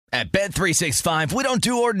At Bet365, we don't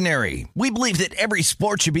do ordinary. We believe that every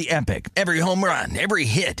sport should be epic. Every home run, every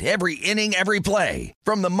hit, every inning, every play.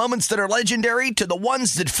 From the moments that are legendary to the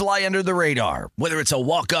ones that fly under the radar. Whether it's a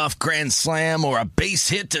walk-off grand slam or a base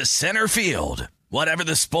hit to center field. Whatever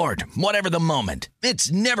the sport, whatever the moment.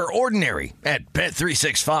 It's never ordinary at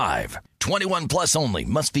Bet365. 21 plus only.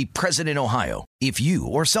 Must be present in Ohio. If you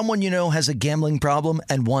or someone you know has a gambling problem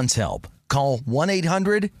and wants help, call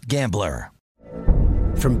 1-800-GAMBLER.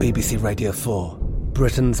 From BBC Radio 4,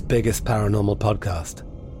 Britain's biggest paranormal podcast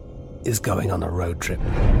is going on a road trip.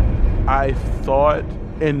 I thought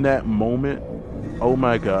in that moment, oh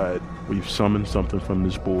my God, we've summoned something from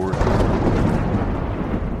this board.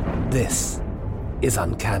 This is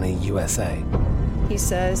Uncanny USA. He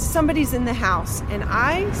says, somebody's in the house, and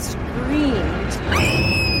I screamed.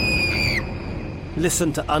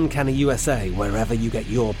 Listen to Uncanny USA wherever you get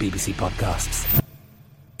your BBC podcasts,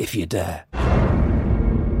 if you dare.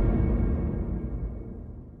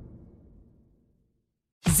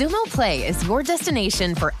 Xumo Play is your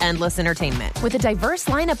destination for endless entertainment. With a diverse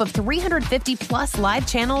lineup of 350-plus live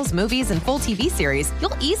channels, movies, and full TV series,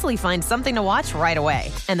 you'll easily find something to watch right away.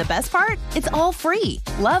 And the best part? It's all free.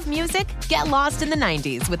 Love music? Get lost in the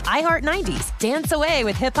 90s with iHeart 90s, dance away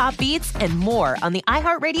with hip-hop beats, and more on the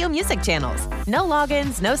iHeartRadio music channels. No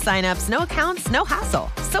logins, no signups, no accounts, no hassle.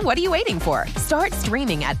 So what are you waiting for? Start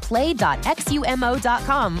streaming at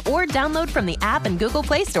play.xumo.com or download from the app and Google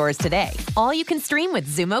Play stores today. All you can stream with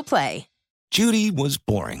Xumo Play. Judy was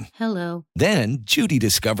boring. Hello. Then Judy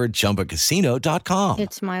discovered ChumbaCasino.com.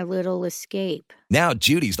 It's my little escape. Now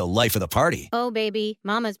Judy's the life of the party. Oh, baby,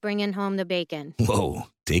 mama's bringing home the bacon. Whoa,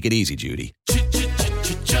 take it easy, Judy.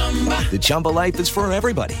 The Chumba life is for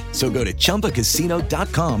everybody. So go to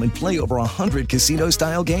ChumbaCasino.com and play over 100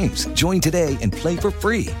 casino-style games. Join today and play for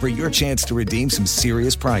free for your chance to redeem some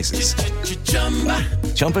serious prizes.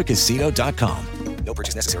 ChumbaCasino.com. No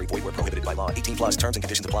purchase necessary. Void where prohibited by law. 18 plus terms and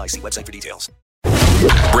conditions apply. See website for details.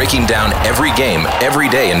 Breaking down every game, every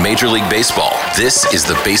day in Major League Baseball. This is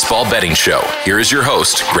the Baseball Betting Show. Here is your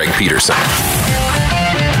host, Greg Peterson.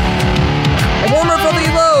 A warmer from the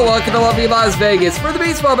low. Welcome to lovely Las Vegas for the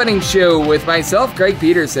Baseball Betting Show with myself, Greg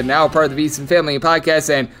Peterson, now part of the VSiN Family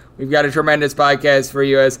Podcast, and we've got a tremendous podcast for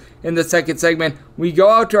you as in the second segment, we go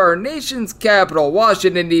out to our nation's capital,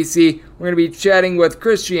 Washington, D.C. We're going to be chatting with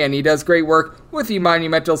Chris Sheehan. He does great work with the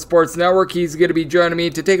Monumental Sports Network. He's going to be joining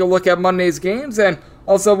me to take a look at Monday's games and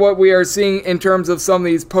also what we are seeing in terms of some of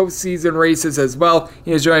these postseason races as well.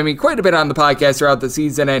 He is joining me quite a bit on the podcast throughout the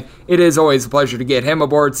season, and it is always a pleasure to get him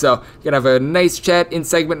aboard. So we're going to have a nice chat in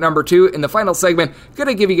segment number 2. In the final segment, going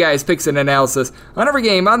to give you guys picks and analysis on every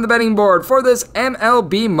game on the betting board for this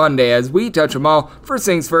MLB Monday as we touch them all. First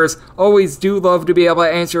things first, always do love to be able to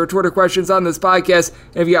answer your Twitter questions on this podcast.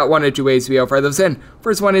 If you got one or two ways to be able to fire those in.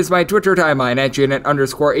 First one is my Twitter timeline at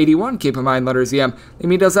Janet_81. Keep in mind letters EM. The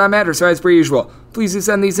me does not matter, so as per usual, please do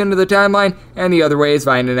send these into the timeline, and the other way is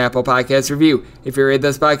find an Apple Podcast review. If you rate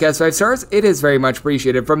this podcast 5 stars, it is very much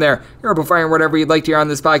appreciated. From there, you're able to find whatever you'd like to hear on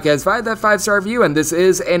this podcast via that 5-star review, and this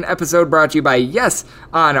is an episode brought to you by Yes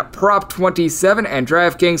on Prop 27 and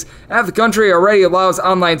DraftKings. Half the country already allows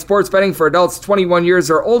online sports betting for adults 21 years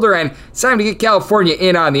or older, and it's time to get California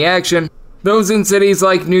in on the action. Those in cities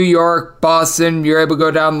like New York, Boston, you're able to go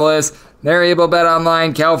down the list. They're able to bet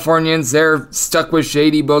online. Californians, they're stuck with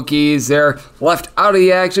shady bookies. They're left out of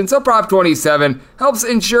the action. So Prop 27 helps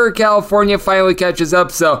ensure California finally catches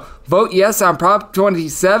up. So vote yes on Prop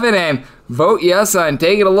 27 and vote yes on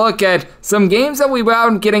taking a look at some games that we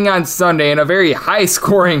wound getting on Sunday in a very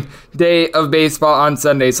high-scoring day of baseball on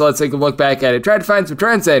Sunday. So let's take a look back at it. Try to find some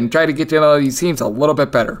trends and try to get to know these teams a little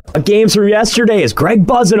bit better. Games from yesterday is Greg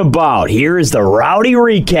buzzing about. Here is the rowdy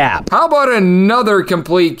recap. How about another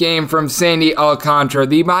complete game from Sandy Alcantara,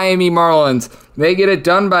 the Miami Marlins? They get it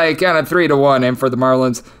done by a count of 3-1. And for the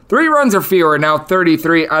Marlins, 3 runs or fewer, now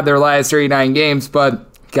 33 out of their last 39 games, but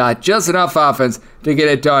got just enough offense to get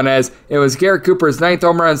it done as it was Garrett Cooper's 9th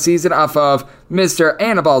home run season off of Mr.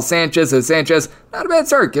 Anibal Sanchez, as Sanchez, not a bad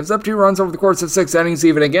start, gives up 2 runs over the course of 6 innings,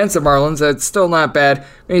 even against the Marlins. That's still not bad.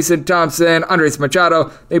 Mason Thompson, Andres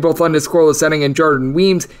Machado, they both lend a scoreless inning, and Jordan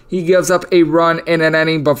Weems, he gives up a run in an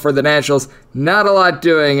inning, but for the Nationals, not a lot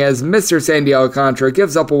doing as Mr. Sandy Alcantara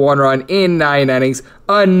gives up a 1 run in 9 innings.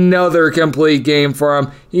 Another complete game for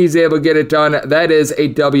him. He's able to get it done. That is a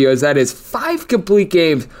W, as that is 5 complete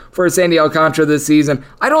games for Sandy Alcantara this season.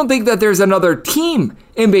 I don't think that there's another team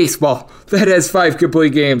in baseball that has 5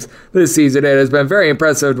 complete games this season. It has been very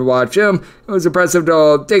impressive to watch him. It was impressive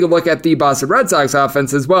to take a look at the Boston Red Sox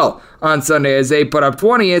offense as well on Sunday as they put up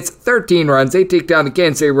 20 hits, 13 runs. They take down the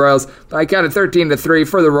Kansas City Royals by kind of 13-3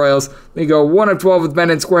 for the Royals. They go 1 of 12 with men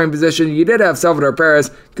in scoring position. You did have Salvador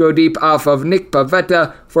Perez go deep off of Nick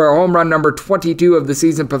Pivetta for a home run number 22 of the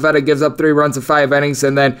season. Pivetta gives up 3 runs in 5 innings,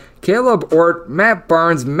 and then Caleb Ort, Matt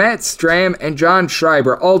Barnes, Matt Strahm, and John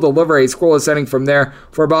Schreiber all deliver a scoreless inning from there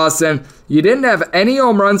for Boston. You didn't have any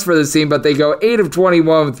home runs for this team, but they go 8 of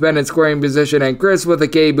 21 with men in scoring position, and Chris with a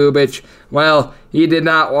K. Bubich, well, he did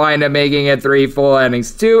not wind up making it 3 full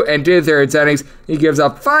innings. 2 2/3 innings. He gives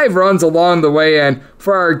up 5 runs along the way, and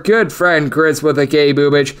for our good friend Chris with a K.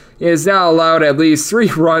 Bubich, he is now allowed at least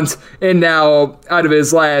 3 runs, and now out of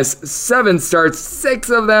his last 7 starts, 6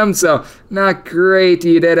 of them, so not great.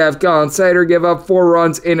 You did have Colin Sider give up 4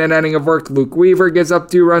 runs in an inning of work. Luke Weaver gives up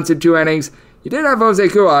 2 runs in 2 innings. You did have Jose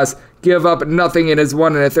Cuas give up nothing in his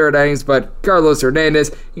 1 1/3 innings, but Carlos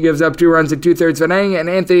Hernandez, he gives up 2 runs in 2/3 of an inning, and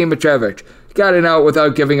Anthony Michevich got it out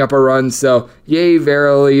without giving up a run, so yay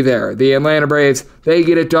verily there. The Atlanta Braves, they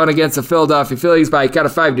get it done against the Philadelphia Phillies by kind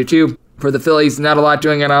of 5-2. For the Phillies, not a lot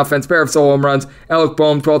doing on offense. Pair of solo home runs. Alec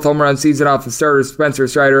Boehm, 12th home run season off the starter Spencer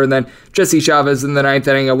Strider, and then Jesse Chavez in the 9th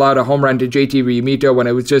inning allowed a home run to JT Realmuto when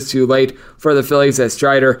it was just too late for the Phillies as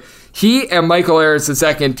Strider. He and Michael Harris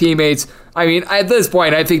II, teammates. I mean, at this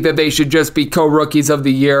point, I think that they should just be co-rookies of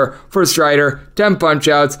the year for Strider. 10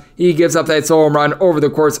 punch-outs. He gives up that solo home run over the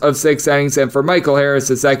course of 6 innings. And for Michael Harris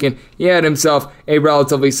II, he had himself a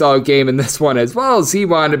relatively solid game in this one, as well as he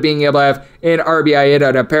wound up being able to have an RBI hit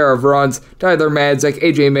on a pair of runs. Tyler Madzik,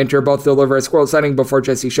 AJ Minter both deliver a scoreless inning before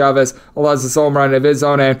Jesse Chavez allows a solo home run of his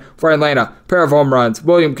own. And for Atlanta, pair of home runs.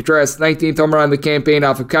 William Contreras, 19th home run of the campaign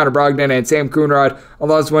off of Connor Brogdon, and Sam Coonrod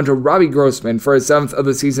allows one to Robbie Grossman for his 7th of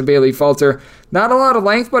the season. Bailey Falter, not a lot of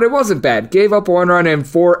length, but it wasn't bad. Gave up 1 run in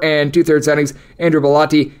 4 2/3 innings. Andrew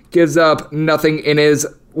Bellotti gives up nothing in his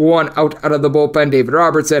 1 out of the bullpen. David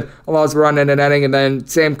Robertson allows a run in an inning, and then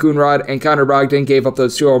Sam Coonrod and Connor Brogdon gave up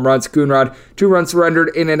those 2 home runs. Coonrod, 2 runs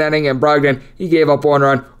surrendered in an inning, and Brogdon, he gave up 1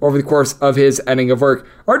 run over the course of his inning of work.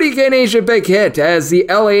 RDK Nation big hit as the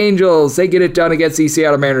LA Angels, they get it done against the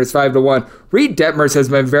Seattle Mariners 5-1. Reed Detmers has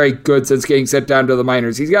been very good since getting sent down to the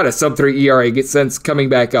minors. He's got a sub-3 ERA since coming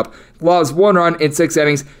back up. Allows 1 run in 6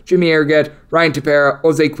 innings. Jimmy Erget, Ryan Tepera,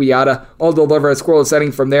 Jose Quiada all deliver a scoreless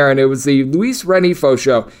inning from there, and it was the Luis Renifo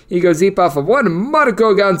show. He goes deep off of 1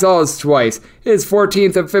 Marco Gonzalez twice. His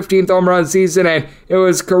 14th and 15th home run season, and it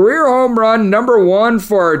was career home run number 1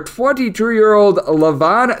 for 22-year-old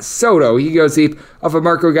Levan Soto. He goes deep off of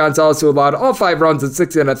Marco Gonzalez, who allowed all 5 runs in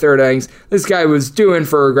 6 1/3 innings. This guy was due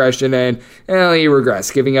for regression, and he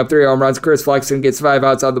regressed, giving up 3 home runs. Chris Flexen gets 5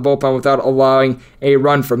 outs out of the bullpen without allowing a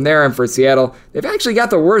run from there. And for Seattle, they've actually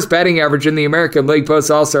got the worst batting average in the American League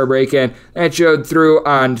post All-Star break, and that showed through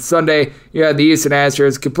on Sunday. You had the Houston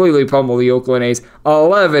Astros completely pummel the Oakland A's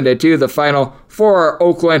 11-2. The final for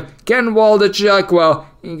Oakland. Ken Waldichuk, well,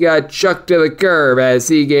 he got chucked to the curb as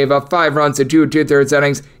he gave up 5 runs in 2 2/3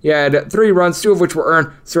 innings. He had 3 runs, 2 of which were earned,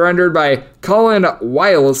 surrendered by Colin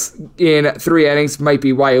Wiles in 3 innings. Might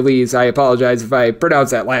be Wiles. I apologize if I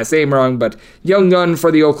pronounced that last name wrong, but young gun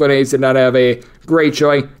for the Oakland A's did not have a great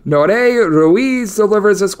showing. Nore Ruiz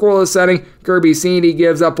delivers a scoreless inning. Kirby Seen, he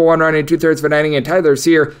gives up 1 run in 2/3 of an inning, and Tyler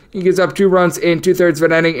Sear, he gives up 2 runs in 2/3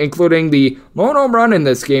 of an inning, including the lone home run in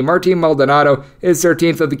this game. Martin Maldonado, his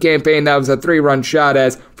 13th of the campaign. That was a 3-run shot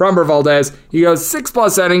as Framber Valdez, he goes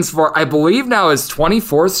 6+ innings for, I believe now his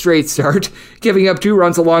 24th straight start, giving up 2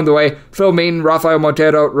 runs along the way. Phil Maton, Rafael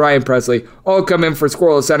Montero, Ryan Presley all come in for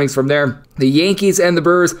scoreless innings from there. The Yankees and the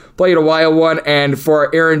Brewers played a wild one, and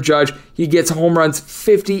for Aaron Judge, he gets home runs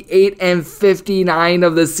 58 and 59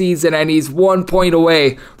 of the season, and he's 1 point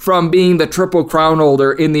away from being the Triple Crown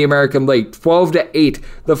holder in the American League. 12-8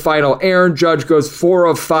 the final. Aaron Judge goes 4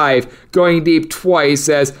 of 5, going deep twice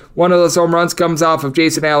as one of those home runs comes off of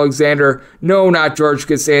Jason Alexander. No, not George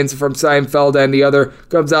Costanza from Seinfeld, and the other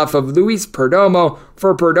comes off of Luis Perdomo.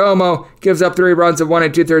 For Perdomo, gives up 3 runs in 1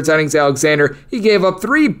 2/3 innings. Alexander, he gave up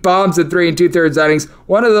 3 bombs in 3 2/3 innings.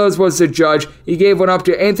 One of those was to Judge. He gave one up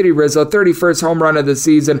to Anthony Rizzo, 31st home run of the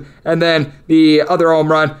season. And then the other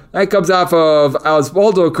home run, that comes off of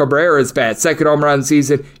Oswaldo Cabrera's bat, 2nd home run of the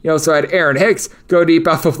season. You also had Aaron Hicks go deep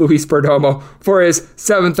off of Luis Perdomo for his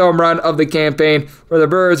 7th home run of the campaign. For the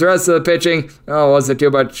Brewers, the rest of the pitching, wasn't too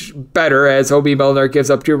much better as Hobie Milner gives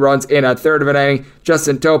up 2 runs in a 1/3 of an inning.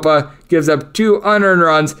 Justin Topa gives up 2 unearned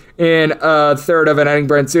runs in a 1/3 of an inning.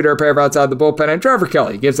 Brent Suter, a pair of outside the bullpen, and Trevor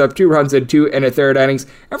Kelly gives up 2 runs in 2 1/3 innings.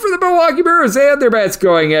 And for the Milwaukee Brewers, they had their bats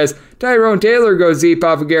going as Tyrone Taylor goes deep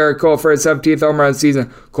off of Garrett Cole for his 17th home run season.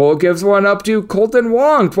 Cole gives one up to Colton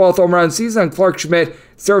Wong, 12th home run season. Clark Schmidt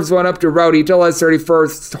serves one up to Rowdy Tellez,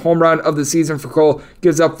 31st home run of the season for Cole.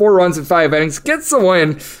 Gives up 4 runs in 5 innings. Gets the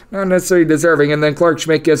win. Not necessarily deserving. And then Clark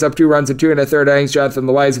Schmidt gives up 2 runs in 2 1/3 innings. Jonathan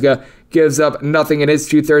Loaizaga gives up nothing in his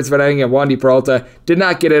 2/3 of an inning. And Wandy Peralta did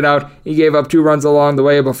not get it out. He gave up 2 runs along the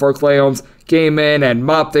way before Clay Holmes came in and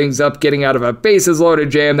mopped things up, getting out of a bases-loaded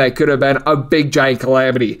jam that could have been a big, giant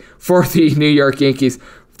calamity for the New York Yankees.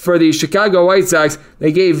 For the Chicago White Sox,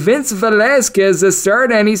 they gave Vince Velasquez the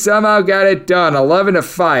start, and he somehow got it done,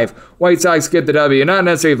 11-5. White Sox get the W. Not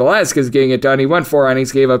necessarily Velasquez getting it done. He went 4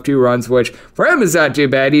 innings, gave up 2 runs, which for him is not too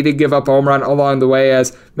bad. He did give up a home run along the way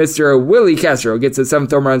as Mr. Willie Castro gets his 7th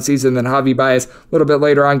home run season. Then Javi Baez, a little bit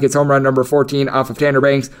later on, gets home run number 14 off of Tanner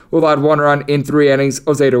Banks, who allowed 1 run in 3 innings.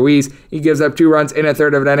 Jose Ruiz, he gives up 2 runs in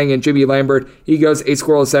 1/3 of an inning. And Jimmy Lambert, he goes a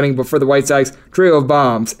scoreless inning. But for the White Sox, trio of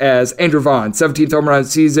bombs as Andrew Vaughn, 17th home run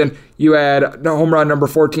season. You had home run number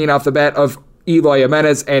 14 off the bat of Eloy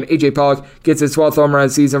Jimenez, and A.J. Pollock gets his 12th home run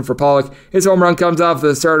season for Pollock. His home run comes off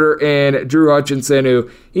the starter in Drew Hutchinson, who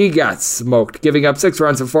he got smoked, giving up 6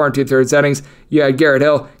 runs in 4 2/3 innings. You had Garrett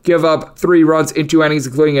Hill give up 3 runs in 2 innings,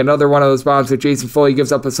 including another one of those bombs with Jason Foley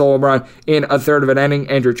gives up a solo home run in 1/3 of an inning.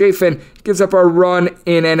 Andrew Chafin gives up a run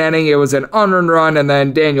in an inning. It was an unearned run, and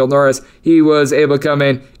then Daniel Norris, he was able to come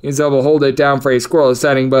in. He was able to hold it down for a scoreless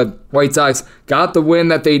inning, but White Sox got the win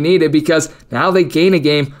that they needed because now they gain a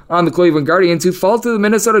game on the Cleveland Guardians, who fall to the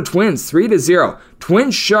Minnesota Twins 3-0.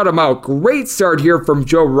 Twins shut them out. Great start here from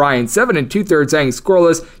Joe Ryan. 7 2/3 innings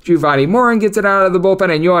scoreless. Giovanni Morin gets it out of the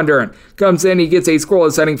bullpen, and Yohan Duran comes in. He gets a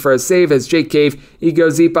scoreless inning for a save as Jake Cave, he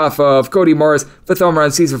goes deep off of Cody Morris. 5th home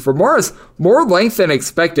run season for Morris. More length than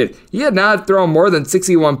expected. He had not thrown more than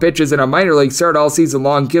 61 pitches in a minor league start all season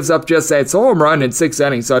long. Gives up just that solo home run in 6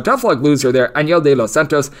 innings. So a tough luck loser there. Aniel De Los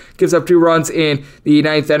Santos gives up 2 runs in the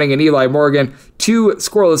 9th inning, and Eli Morgan, 2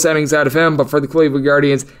 scoreless innings out of him. But for the Cleveland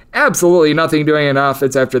Guardians, absolutely nothing doing in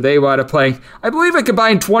offense after they wound up playing, I believe, a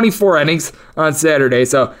combined 24 innings on Saturday.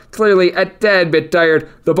 So clearly a tad bit tired.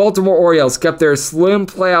 The Baltimore Orioles kept their slim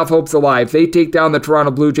playoff hopes alive. They take down the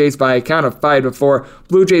Toronto Blue Jays by a count of 5-4.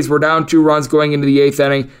 Blue Jays were down 2 runs going into the 8th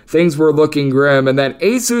inning. Things were looking grim. And then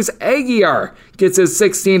Jesus Aguilar gets his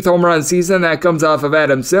 16th home run season. That comes off of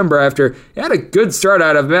Adam Simber after he had a good start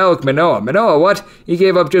out of Malik Manoah. Manoah, what? He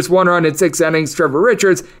gave up just 1 run in 6 innings. Trevor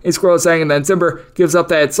Richards, a scoreless inning, and then Simber gives up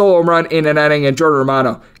that solo home run in an inning, and Jordan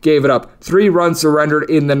Romano gave it up. 3 runs surrendered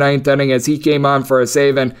in the 9th inning as he came on for a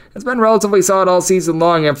save, and it's been relatively solid all season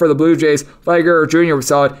long. And for the Blue Jays, Vlad Guerrero Jr. was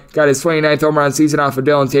solid, got his 29th home run season off of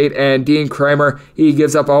Dylan Tate, and Dean Kramer, he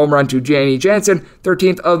gives up a home run to Janny Jansen,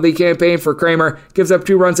 13th of the campaign for Kramer, gives up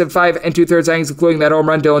 2 runs in 5 2/3 innings, including that home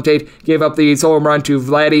run. Dylan Tate gave up the solo home run to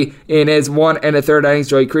Vladdy in his 1 1/3 innings.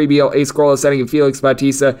 Joey Kriebiel, a scoreless inning, and Felix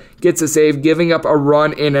Bautista gets a save, giving up a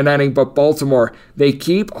run in an inning. But Baltimore, they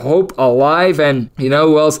keep hope alive, and you know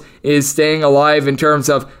who else is staying alive in terms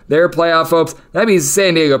of their playoff hopes? That means the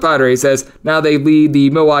San Diego Padres, as now they lead the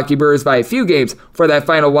Milwaukee Brewers by a few games for that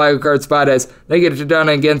final wildcard spot as they get it done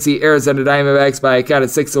against the Arizona Diamondbacks by a count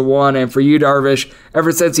of 6-1. And for Yu Darvish,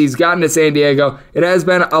 ever since he's gotten to San Diego, it has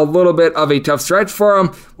been a little bit of a tough stretch for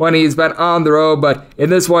him when he's been on the road, but in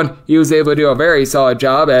this one, he was able to do a very solid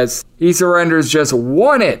job as he surrenders just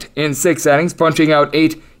 1 hit in 6 innings, punching out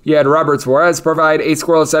 8. You had Robert Suarez provide a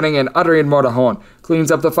scoreless inning, and Adrian Morejon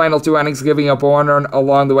cleans up the final 2 innings, giving up a 1 run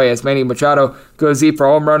along the way as Manny Machado goes deep for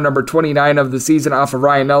home run number 29 of the season off of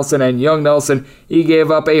Ryan Nelson, and Young Nelson, he gave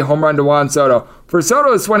up a home run to Juan Soto. For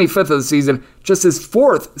Soto, his 25th of the season, just his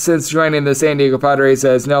 4th since joining the San Diego Padres,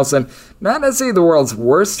 as Nelson, not necessarily the world's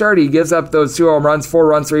worst start. He gives up those 2 home runs, 4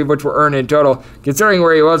 runs, 3 of which were earned in total. Considering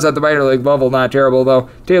where he was at the minor league level, not terrible though.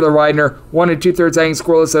 Taylor Widener, 1 2/3 innings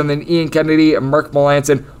scoreless, and then Ian Kennedy and Mark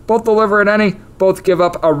Melancon both deliver an inning, both give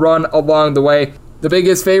up a run along the way. The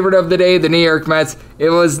biggest favorite of the day, the New York Mets. It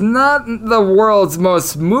was not the world's most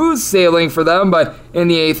smooth sailing for them, but in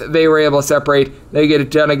the 8th, they were able to separate. They get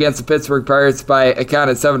it done against the Pittsburgh Pirates by a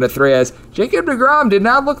count of 7-3, as Jacob deGrom did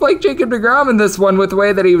not look like Jacob deGrom in this one with the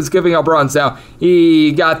way that he was giving up runs. Now,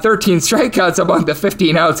 he got 13 strikeouts among the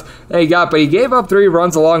 15 outs that he got, but he gave up 3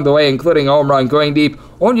 runs along the way, including a home run going deep.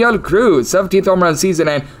 Oniel Cruz, 17th home run season,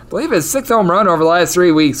 and I believe his 6th home run over the last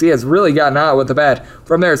 3 weeks. He has really gotten out with the bat.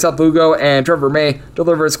 From there, Seth Lugo and Trevor May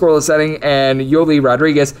deliver a scoreless inning, and Yoli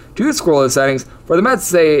Rodriguez, 2 scoreless innings. For the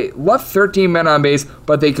Mets, they left 13 men on base,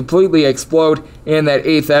 but they completely explode in that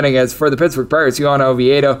 8th inning. As for the Pittsburgh Pirates, Juan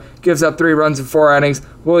Oviedo gives up 3 runs in 4 innings.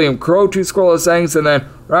 William Crowe, 2 scoreless innings, and then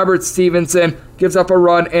Robert Stevenson gives up a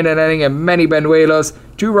run in an inning, and Manny Benuelos,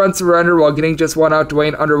 2 runs surrendered while getting just 1 out.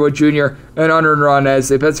 Dwayne Underwood Jr. an unearned run, as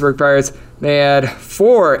the Pittsburgh Pirates, they had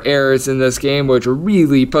 4 errors in this game, which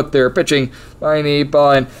really put their pitching behind the 8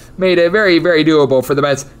 ball and made it very, very doable for the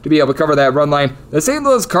Mets to be able to cover that run line. The St.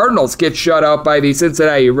 Louis Cardinals get shut out by the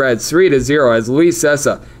Cincinnati Reds 3-0 as Luis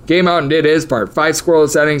Cessa came out and did his part. 5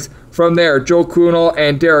 scoreless innings. From there, Joe Kunal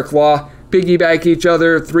and Derek Law piggyback each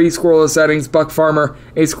other, 3 scoreless innings. Buck Farmer,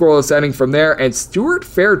 a scoreless inning from there. And Stuart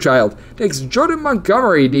Fairchild takes Jordan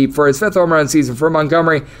Montgomery deep for his 5th home run season. For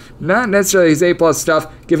Montgomery, not necessarily his A+ stuff,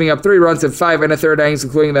 giving up 3 runs in 5 1/3 innings,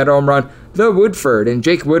 including that home run. The Woodford and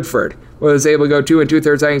Jake Woodford was able to go 2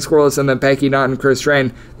 2/3 innings scoreless, and then Packy Knott and Chris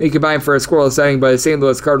Stratton, they combined for a scoreless inning, but the St.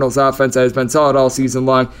 Louis Cardinals offense has been solid all season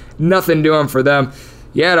long. Nothing doing for them.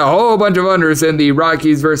 You had a whole bunch of unders in the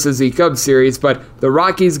Rockies versus the Cubs series, but the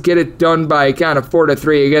Rockies get it done by a count of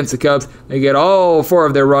 4-3 against the Cubs. They get all 4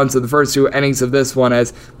 of their runs in the first 2 innings of this one,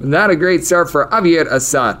 as not a great start for Javier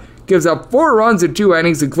Assad. Gives up 4 runs in 2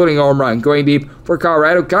 innings, including a home run. Going deep for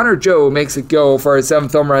Colorado, Connor Joe makes it go for his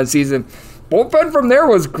 7th home run season. Bullpen from there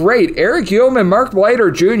was great. Eric Hillman and Mark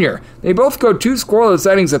Leiter Jr., they both go 2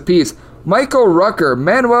 scoreless innings apiece. Michael Rucker,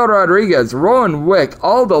 Manuel Rodriguez, Rowan Wick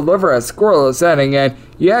all deliver a scoreless inning, and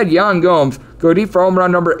you had Yan Gomes go deep for home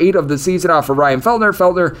run number 8 of the season off of Ryan Feltner.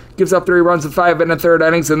 Feltner gives up 3 runs in 5 1/3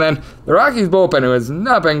 innings, and then the Rockies bullpen, who has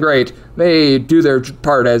not been great, they do their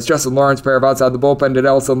part as Justin Lawrence, pair of outside the bullpen, did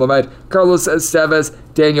Elson Lamet, Carlos Estevez,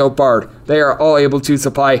 Daniel Bard. They are all able to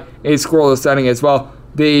supply a scoreless inning as well.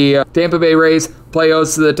 The Tampa Bay Rays play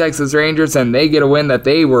host to the Texas Rangers, and they get a win that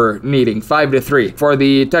they were needing, 5-3. For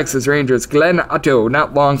the Texas Rangers, Glenn Otto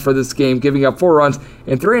not long for this game, giving up 4 runs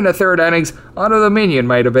in 3 1/3 innings. Otto the Minion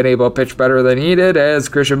might have been able to pitch better than he did, as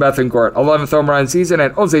Christian Bethancourt, 11th home run season,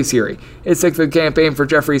 and Jose Siri, his 6th of the campaign for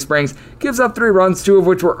Jeffrey Springs, gives up 3 runs, 2 of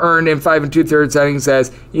which were earned in 5 2/3 innings,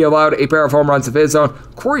 as he allowed a pair of home runs of his own.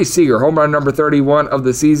 Corey Seager, home run number 31 of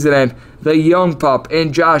the season, and the young pup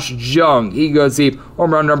in Josh Jung, he goes deep,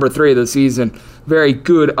 home run number 3 of the season. Very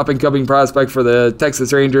good up-and-coming prospect for the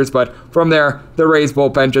Texas Rangers, but from there, the Rays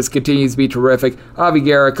bullpen just continues to be terrific. Avi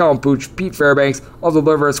Guerra, Colin Pooch, Pete Fairbanks all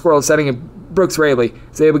deliver a scoreless inning, and Brooks Raley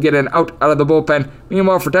is able to get an out of the bullpen.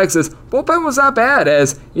 Meanwhile, for Texas, bullpen was not bad,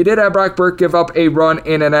 as you did have Brock Burke give up a run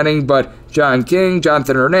in an inning, but John King,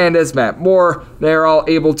 Jonathan Hernandez, Matt Moore, they're all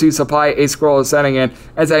able to supply a scoreless inning. And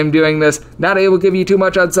as I'm doing this, not able to give you too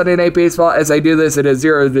much on Sunday Night Baseball. As I do this, it is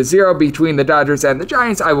 0-0 between the Dodgers and the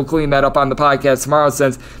Giants. I will clean that up on the podcast tomorrow,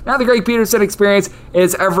 since now the Greg Peterson experience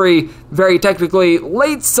is every very technically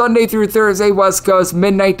late Sunday through Thursday West Coast,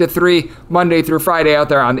 midnight to 3, Monday through Friday out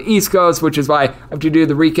there on the East Coast, which is why I have to do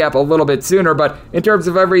the recap a little bit sooner. But in terms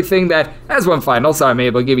of everything that has one final, so I'm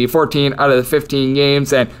able to give you 14 out of the 15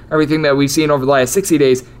 games, and everything that we've seen over the last 60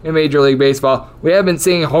 days in Major League Baseball, we have been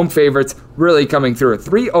seeing home favorites really coming through.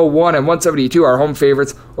 301 and 172 are home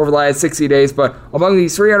favorites over the last 60 days, but among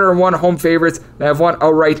these 301 home favorites that have won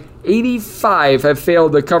outright, 85 have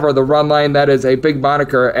failed to cover the run line. That is a big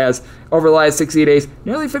moniker, as over the last 60 days,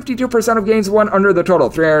 nearly 52% of games won under the total,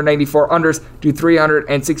 394 unders to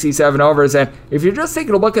 367 overs. And if you're just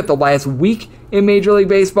taking a look at the last week in Major League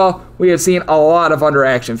Baseball, we have seen a lot of under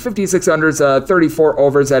action. 56 unders, 34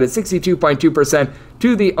 overs, that is 62.2%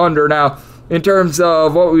 to the under. Now, in terms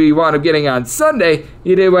of what we wound up getting on Sunday,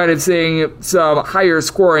 you did wind up seeing some higher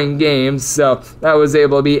scoring games, so that was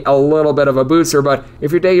able to be a little bit of a booster. But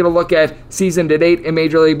if you're taking a look at season to date in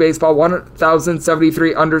Major League Baseball,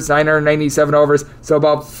 1,073 unders, 997 overs, so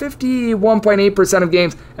about 51.8% of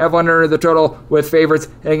games have under the total, with favorites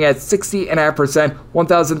hitting at 60.5%,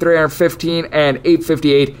 1,315 and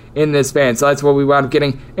 858 in this span. So that's what we wound up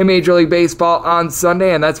getting in Major League Baseball on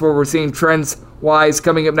Sunday, and that's where we're seeing trends wise.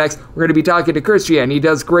 Coming up next, we're going to be talking to Chris Gian. He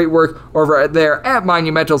does great work over there at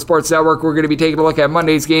Monumental Sports Network. We're going to be taking a look at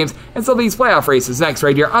Monday's games and some of these playoff races next,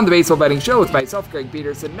 right here on the Baseball Betting Show with myself, Greg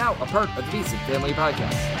Peterson, now a part of the VSiN Family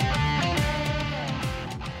Podcast.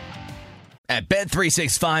 At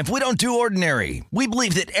Bet365, we don't do ordinary. We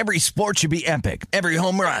believe that every sport should be epic. Every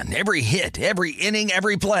home run, every hit, every inning,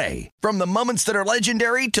 every play. From the moments that are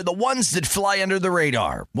legendary to the ones that fly under the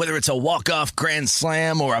radar. Whether it's a walk-off grand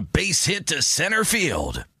slam or a base hit to center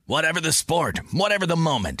field. Whatever the sport, whatever the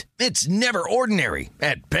moment. It's never ordinary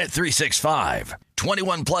at Bet365.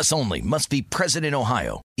 21 plus only. Must be present in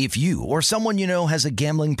Ohio. If you or someone you know has a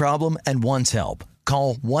gambling problem and wants help,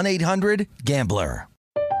 call 1-800-GAMBLER.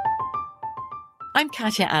 I'm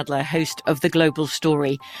Katya Adler, host of The Global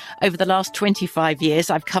Story. Over the last 25 years,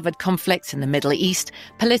 I've covered conflicts in the Middle East,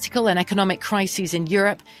 political and economic crises in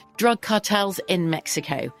Europe, drug cartels in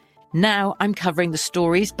Mexico. Now I'm covering the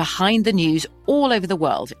stories behind the news all over the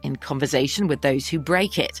world in conversation with those who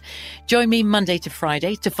break it. Join me Monday to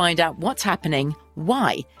Friday to find out what's happening,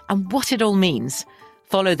 why, and what it all means.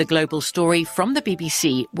 Follow The Global Story from the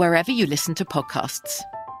BBC wherever you listen to podcasts.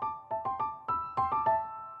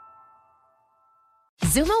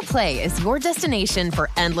 Zumo Play is your destination for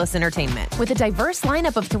endless entertainment. With a diverse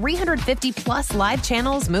lineup of 350 plus live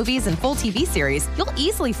channels, movies, and full TV series, you'll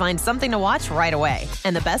easily find something to watch right away.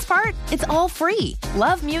 And the best part? It's all free.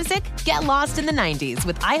 Love music? Get lost in the 90s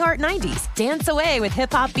with iHeart 90s, dance away with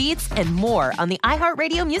hip-hop beats, and more on the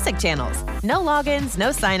iHeartRadio music channels. No logins, no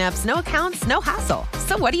signups, no accounts, no hassle.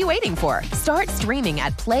 So what are you waiting for? Start streaming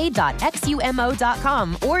at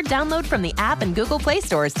play.xumo.com or download from the app and Google Play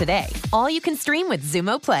stores today. All you can stream with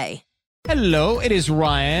Zumo Play. Hello, it is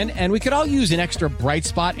Ryan, and we could all use an extra bright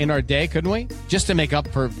spot in our day, couldn't we? Just to make up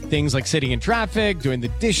for things like sitting in traffic, doing the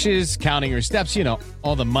dishes, counting your steps, you know,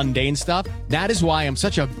 all the mundane stuff. That is why I'm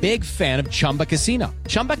such a big fan of Chumba Casino.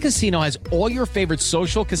 Chumba Casino has all your favorite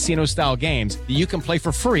social casino-style games that you can play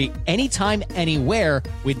for free anytime, anywhere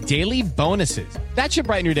with daily bonuses. That should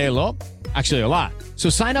brighten your day a little. Actually, a lot. So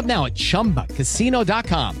sign up now at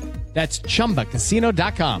ChumbaCasino.com. That's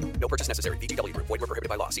ChumbaCasino.com. No purchase necessary. VGW Group. Void where prohibited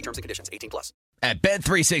by law. See terms and conditions. 18+. At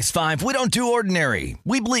Bet365, we don't do ordinary.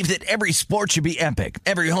 We believe that every sport should be epic.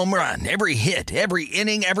 Every home run, every hit, every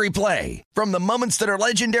inning, every play. From the moments that are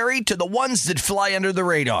legendary to the ones that fly under the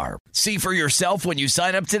radar. See for yourself when you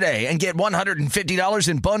sign up today and get $150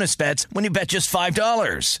 in bonus bets when you bet just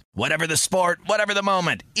 $5. Whatever the sport, whatever the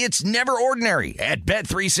moment, it's never ordinary at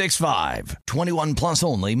Bet365. 21 plus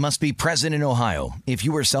only. Must be present in Ohio. If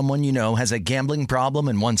you or someone you know has a gambling problem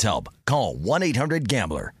and wants help, call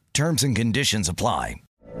 1-800-GAMBLER. Terms and conditions apply.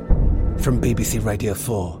 From BBC Radio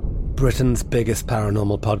 4, Britain's biggest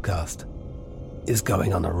paranormal podcast is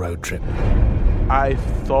going on a road trip. I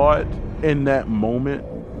thought in that moment,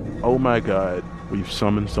 oh my God, we've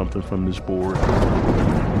summoned something from this board.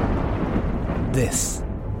 This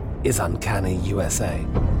is Uncanny USA.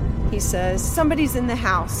 He says, somebody's in the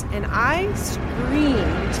house, and I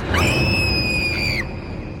screamed.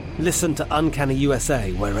 Listen to Uncanny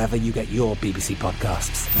USA wherever you get your BBC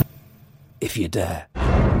podcasts, if you dare.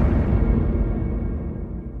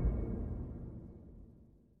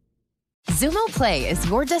 Zumo Play is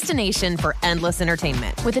your destination for endless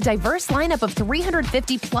entertainment. With a diverse lineup of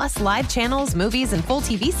 350 plus live channels, movies, and full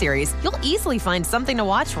TV series, you'll easily find something to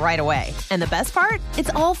watch right away. And the best part? It's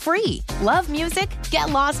all free. Love music? Get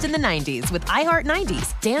lost in the 90s with iHeart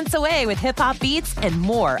 90s, dance away with hip-hop beats, and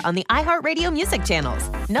more on the iHeartRadio music channels.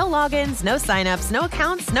 No logins, no signups, no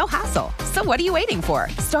accounts, no hassle. So what are you waiting for?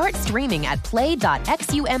 Start streaming at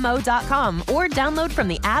play.xumo.com or download from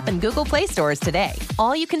the app and Google Play stores today.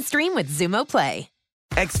 All you can stream with Zumo Play.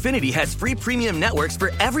 Xfinity has free premium networks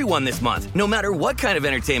for everyone this month, no matter what kind of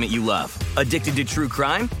entertainment you love. Addicted to true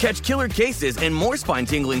crime? Catch killer cases and more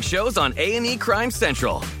spine-tingling shows on A&E Crime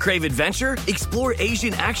Central. Crave adventure? Explore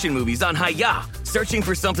Asian action movies on Hi-YAH. Searching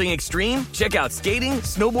for something extreme? Check out skating,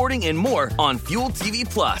 snowboarding, and more on Fuel TV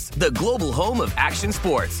Plus, the global home of action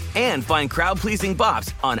sports. And find crowd-pleasing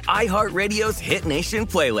bops on iHeartRadio's Hit Nation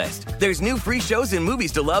playlist. There's new free shows and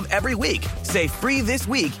movies to love every week. Say free this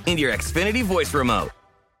week in your Xfinity voice remote.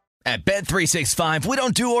 At Bet365, we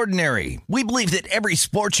don't do ordinary. We believe that every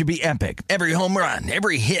sport should be epic. Every home run,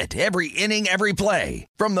 every hit, every inning, every play.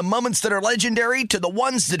 From the moments that are legendary to the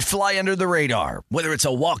ones that fly under the radar. Whether it's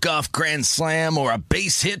a walk-off grand slam or a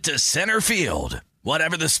base hit to center field.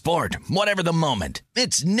 Whatever the sport, whatever the moment,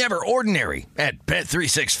 it's never ordinary at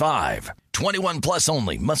Bet365. 21 plus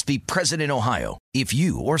only. Must be present in Ohio. If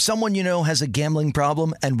you or someone you know has a gambling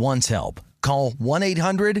problem and wants help, call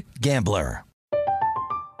 1-800-GAMBLER.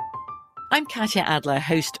 I'm Katya Adler,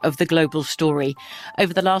 host of The Global Story.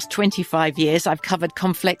 Over the last 25 years, I've covered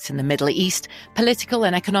conflicts in the Middle East, political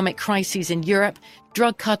and economic crises in Europe,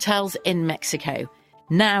 drug cartels in Mexico.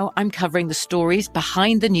 Now I'm covering the stories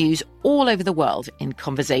behind the news all over the world in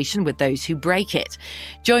conversation with those who break it.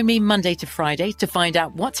 Join me Monday to Friday to find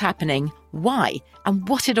out what's happening, why, and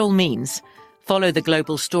what it all means. Follow The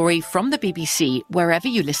Global Story from the BBC wherever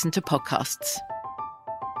you listen to podcasts.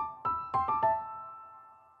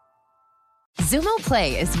 Zumo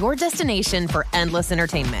Play is your destination for endless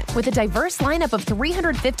entertainment. With a diverse lineup of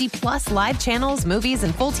 350 plus live channels, movies,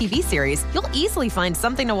 and full TV series, you'll easily find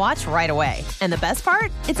something to watch right away. And the best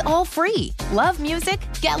part? It's all free. Love music?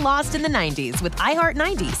 Get lost in the 90s with iHeart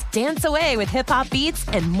 90s, dance away with hip-hop beats,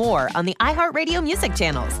 and more on the iHeartRadio music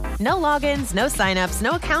channels. No logins, no signups,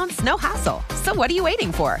 no accounts, no hassle. So what are you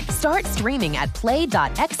waiting for? Start streaming at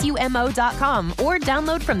play.xumo.com or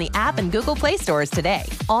download from the app and Google Play stores today.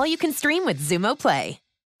 All you can stream with Zumo Play.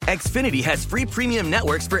 Xfinity has free premium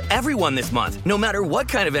networks for everyone this month, no matter what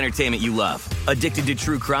kind of entertainment you love. Addicted to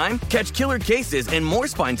true crime? Catch killer cases and more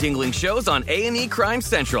spine-tingling shows on A&E Crime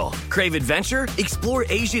Central. Crave adventure? Explore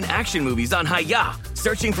Asian action movies on Hi-Ya.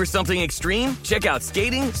 Searching for something extreme? Check out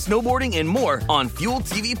skating, snowboarding, and more on Fuel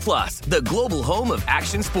TV Plus, the global home of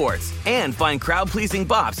action sports. And find crowd-pleasing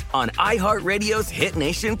bops on iHeartRadio's Hit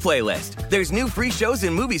Nation playlist. There's new free shows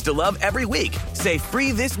and movies to love every week. Say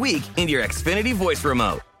free this week in your Xfinity voice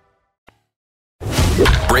remote.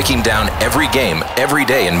 Breaking down every game, every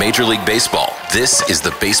day in Major League Baseball, this is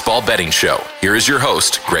the Baseball Betting Show. Here is your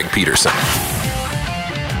host, Greg Peterson.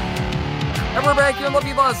 And we're back here in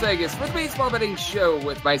lovely Las Vegas for the Baseball Betting Show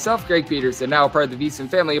with myself, Greg Peterson, now part of the VSiN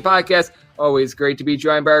Family Podcast. Always great to be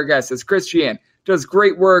joined by our guest, as Chris Sheehan does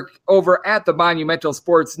great work over at the Monumental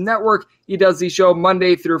Sports Network. He does the show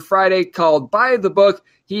Monday through Friday called By the Book.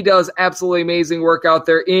 He does absolutely amazing work out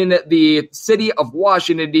there in the city of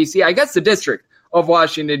Washington, D.C., I guess the district of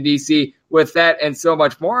Washington, D.C., with that and so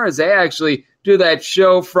much more, as they actually do that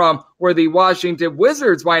show from where the Washington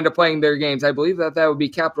Wizards wind up playing their games. I believe that would be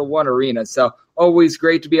Capital One Arena. So always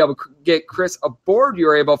great to be able to get Chris aboard.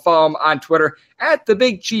 You're able to follow him on Twitter at The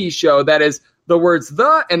Big Cheese Show. That is the words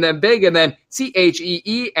the and then big and then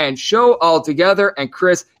CHEE and show all together. And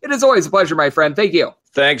Chris, it is always a pleasure, my friend. Thank you.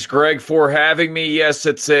 Thanks, Greg, for having me. Yes,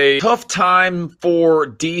 it's a tough time for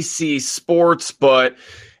DC sports, but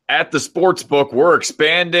at the sportsbook, we're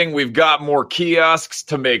expanding. We've got more kiosks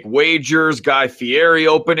to make wagers. Guy Fieri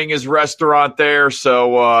opening his restaurant there.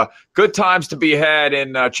 So good times to be had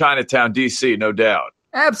in Chinatown, D.C., no doubt.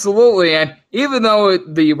 Absolutely. And even though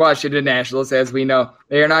the Washington Nationals, as we know,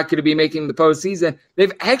 they are not going to be making the postseason,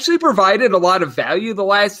 they've actually provided a lot of value the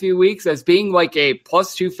last few weeks as being like a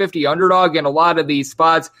plus 250 underdog in a lot of these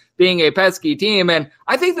spots, being a pesky team. And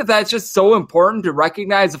I think that that's just so important to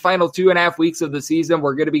recognize the final 2.5 weeks of the season.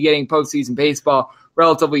 We're going to be getting postseason baseball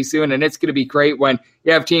relatively soon, and it's going to be great when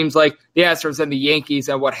you have teams like the Astros and the Yankees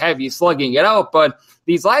and what have you slugging it out. But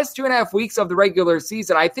these last 2.5 weeks of the regular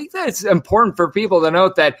season, I think that it's important for people to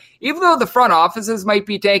note that even though the front offices might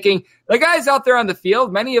be tanking, the guys out there on the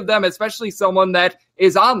field, many of them, especially someone that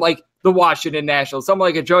is on like the Washington Nationals, someone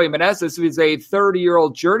like a Joey Meneses, who is a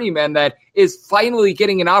 30-year-old journeyman that is finally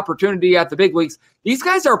getting an opportunity at the big leagues. These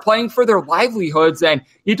guys are playing for their livelihoods, and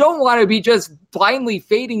you don't want to be just blindly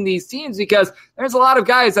fading these teams because there's a lot of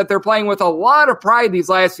guys that they're playing with a lot of pride these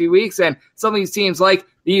last few weeks, and some of these teams like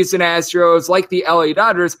the Houston Astros, like the LA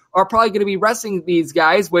Dodgers, are probably going to be resting these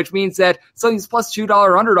guys, which means that some of these plus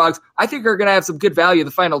 $2 underdogs, I think, are going to have some good value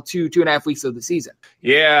the final 2.5 weeks of the season.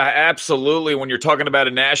 Yeah, absolutely. When you're talking about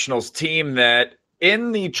a Nationals team that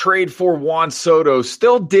in the trade for Juan Soto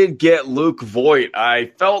still did get Luke Voit,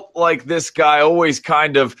 I felt like this guy always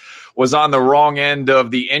kind of was on the wrong end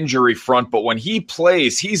of the injury front, but when he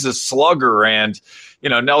plays, he's a slugger. And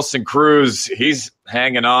Nelson Cruz, he's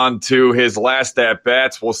hanging on to his last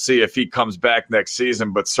at-bats. We'll see if he comes back next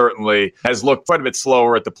season, but certainly has looked quite a bit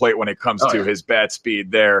slower at the plate when it comes to his bat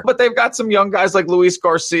speed there. But they've got some young guys like Luis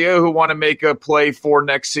Garcia who want to make a play for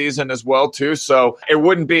next season as well, too. So it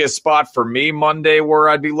wouldn't be a spot for me Monday where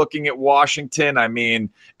I'd be looking at Washington. I mean,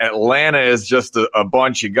 Atlanta is just a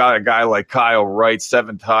bunch. You got a guy like Kyle Wright,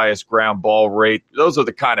 7th highest ground ball rate. Those are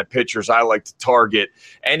the kind of pitchers I like to target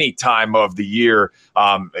any time of the year.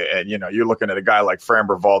 And, you're looking at a guy like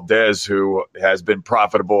Framber Valdez, who has been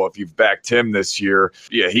profitable if you've backed him this year.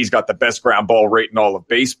 Yeah, he's got the best ground ball rate in all of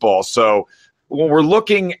baseball. So when we're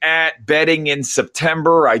looking at betting in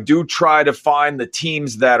September, I do try to find the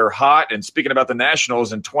teams that are hot. And speaking about the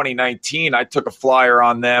Nationals in 2019, I took a flyer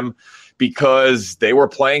on them because they were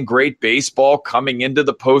playing great baseball coming into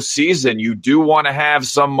the postseason. You do want to have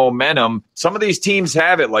some momentum. Some of these teams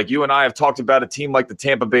have it. Like you and I have talked about a team like the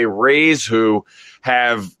Tampa Bay Rays, who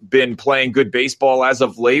have been playing good baseball as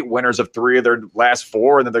of late, winners of 3 of their last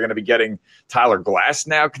 4, and then they're going to be getting Tyler Glass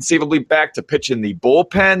now conceivably back to pitch in the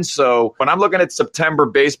bullpen. So when I'm looking at September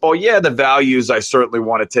baseball, yeah, the values I certainly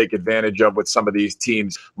want to take advantage of with some of these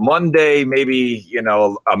teams. Monday, maybe,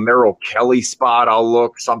 a Merrill Kelly spot, I'll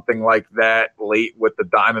look, something like that late with the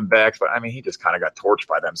Diamondbacks. But, I mean, he just kind of got torched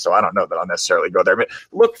by them, so I don't know that I'll necessarily go there. But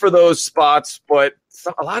look for those spots, but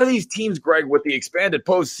a lot of these teams, Greg, with the expanded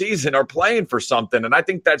postseason are playing for something. And I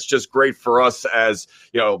think that's just great for us as,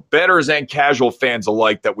 bettors and casual fans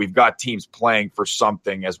alike, that we've got teams playing for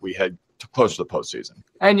something as we head close to the postseason.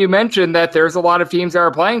 And you mentioned that there's a lot of teams that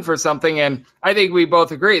are playing for something. And I think we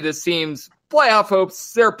both agree this seems playoff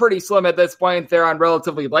hopes, they're pretty slim at this point. They're on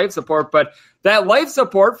relatively life support, but that life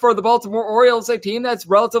support for the Baltimore Orioles, a team that's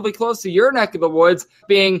relatively close to your neck of the woods,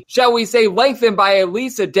 being, shall we say, lengthened by at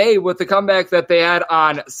least a day with the comeback that they had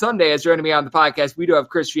on Sunday. As joining me on the podcast, we do have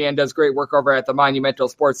Chris Sheehan, does great work over at the Monumental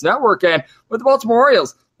Sports Network, and with the Baltimore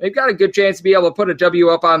Orioles, they've got a good chance to be able to put a W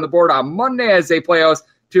up on the board on Monday as they play host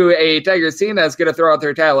to a Tigers team that's going to throw out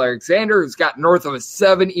their Tyler Alexander, who's got north of a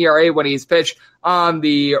 7 ERA when he's pitched on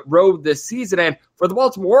the road this season. And for the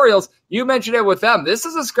Baltimore Orioles, you mentioned it with them. This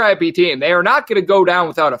is a scrappy team. They are not going to go down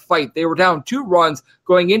without a fight. They were down 2 runs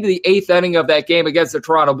going into the 8th inning of that game against the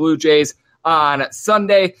Toronto Blue Jays on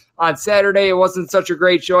Sunday. On Saturday, it wasn't such a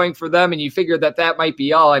great showing for them, and you figured that might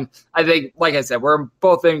be all. And I think, like I said, we're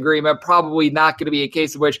both in agreement, probably not going to be a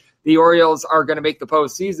case in which the Orioles are going to make the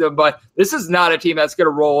postseason, but this is not a team that's going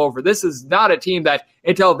to roll over. This is not a team that,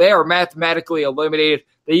 until they are mathematically eliminated,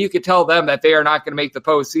 that you could tell them that they are not going to make the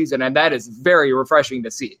postseason, and that is very refreshing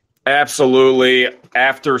to see. Absolutely.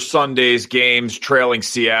 After Sunday's games, trailing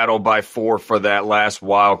Seattle by 4 for that last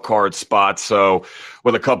wild card spot. So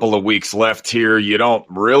with a couple of weeks left here, you don't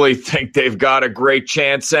really think they've got a great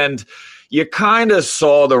chance. And you kind of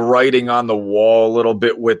saw the writing on the wall a little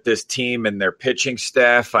bit with this team and their pitching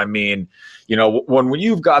staff. I mean, you know, when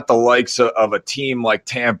you've got the likes of a team like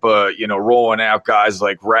Tampa, you know, rolling out guys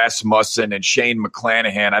like Rasmussen and Shane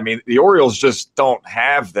McClanahan, I mean, the Orioles just don't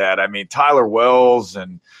have that. I mean, Tyler Wells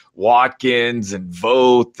and Watkins and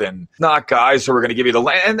Voth, and not guys who are going to give you the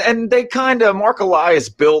land. And they kind of, Mark Elias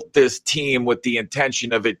built this team with the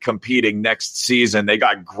intention of it competing next season. They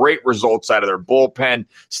got great results out of their bullpen,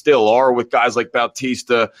 still are with guys like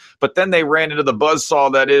Bautista. But then they ran into the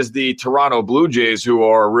buzzsaw that is the Toronto Blue Jays, who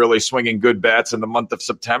are really swinging good bats in the month of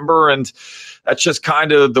September. And that's just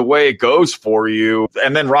kind of the way it goes for you.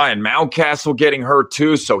 And then Ryan Mountcastle getting hurt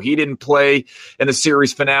too, so he didn't play in the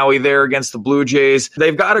series finale there against the Blue Jays.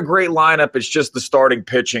 They've got a great lineup. It's just the starting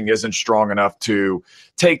pitching isn't strong enough to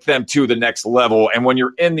take them to the next level. And when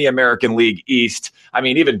you're in the American League East, I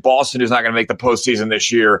mean, even Boston, who's not going to make the postseason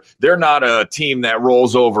this year, they're not a team that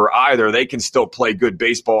rolls over either. They can still play good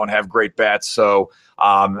baseball and have great bats. So,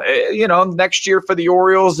 you know, next year for the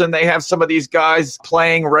Orioles, and they have some of these guys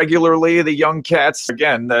playing regularly, the young cats,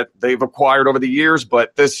 again, that they've acquired over the years.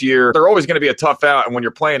 But this year, they're always going to be a tough out. And when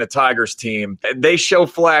you're playing a Tigers team, they show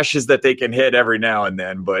flashes that they can hit every now and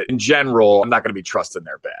then. But in general, I'm not going to be trusting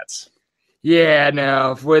their bats. Yeah,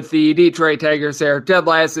 no. With the Detroit Tigers, they're dead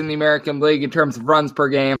last in the American League in terms of runs per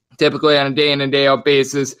game, typically on a day-in and day-out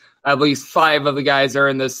basis. At least 5 of the guys are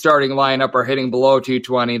in the starting lineup are hitting below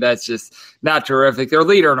 220. That's just not terrific. Their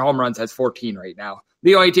leader in home runs has 14 right now.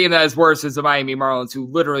 The only team that is worse is the Miami Marlins, who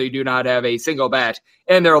literally do not have a single bat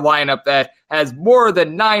in their lineup that has more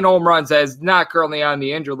than 9 home runs, that is not currently on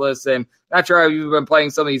the injured list. And not sure how you've been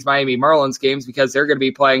playing some of these Miami Marlins games, because they're going to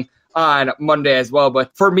be playing on Monday as well.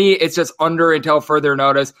 But for me, it's just under until further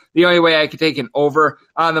notice. The only way I could take an over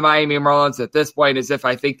on the Miami Marlins at this point is if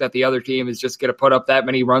I think that the other team is just going to put up that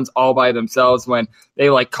many runs all by themselves when they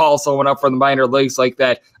like call someone up from the minor leagues like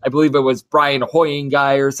that. I believe it was Brian Hoying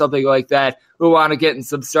guy or something like that who wanted to get in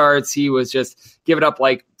some starts. He was just giving up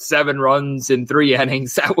like 7 runs in 3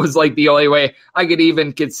 innings. That was like the only way I could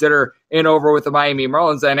even consider an over with the Miami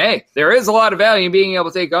Marlins. And hey, there is a lot of value in being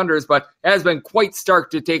able to take unders, but it has been quite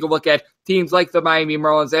stark to take a look at teams like the Miami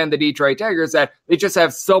Marlins and the Detroit Tigers that they just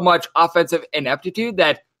have so much offensive ineptitude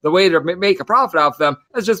that the way to make a profit off them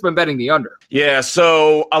has just been betting the under. Yeah,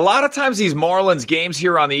 so a lot of times these Marlins games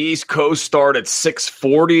here on the East Coast start at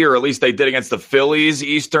 6:40, or at least they did against the Phillies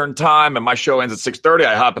Eastern time, and my show ends at 6:30.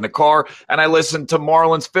 I hop in the car, and I listen to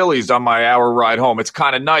Marlins-Phillies on my hour ride home. It's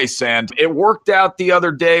kind of nice, and it worked out the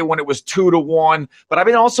other day when it was 2-1, but I've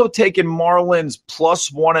been also taking Marlins plus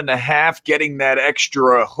 1.5, getting that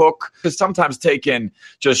extra hook, because sometimes taking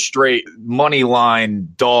just straight money line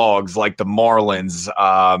dogs like the Marlins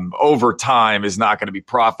over time is not going to be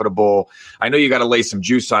profitable. I know you got to lay some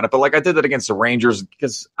juice on it, but like I did that against the Rangers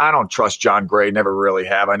because I don't trust John Gray, never really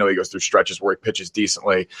have. I know he goes through stretches where he pitches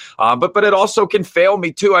decently, but it also can fail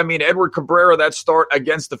me too. I mean, Edward Cabrera, that start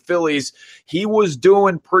against the Phillies, he was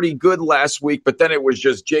doing pretty good last week, but then it was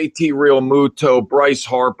just JT Realmuto, Bryce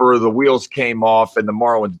Harper, the wheels came off in the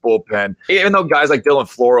Marlins bullpen. Even though guys like Dylan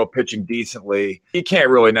Floro pitching decently, you can't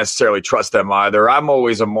really necessarily trust them either. I'm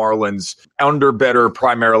always a Marlins under better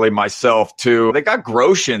primarily myself too. They got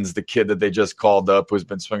Groshans, the kid that they just called up, who's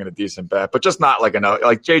been swinging a decent bat, but just not like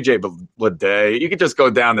JJ Bleday. You could just go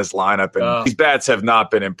down this lineup, and these bats have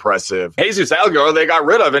not been impressive. Jesus Algar, they got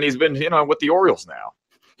rid of, and he's been, with the Orioles now.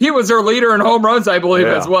 He was their leader in home runs, I believe,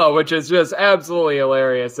 as well, which is just absolutely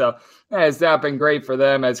hilarious. So has not been great for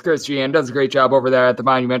them, as Chris Gian does a great job over there at the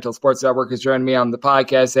Monumental Sports Network, is joining me on the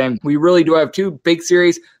podcast. And we really do have two big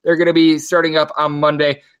series. They're going to be starting up on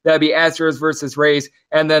Monday. That'd be Astros versus Rays,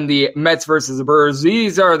 and then the Mets versus the Brewers.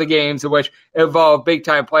 These are the games in which involve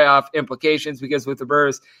big-time playoff implications, because with the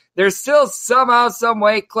Brewers, they're still somehow, some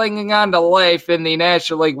way clinging on to life in the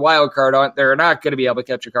National League wildcard hunt. They're not going to be able to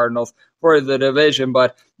catch the Cardinals for the division,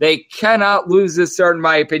 but they cannot lose this start, in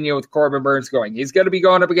my opinion, with Corbin Burnes going. He's going to be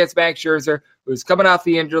going up against Max Scherzer, who's coming off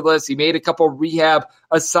the injured list. He made a couple rehab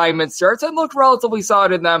assignment starts and looked relatively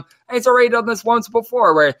solid in them. And he's already done this once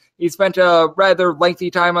before, where he spent a rather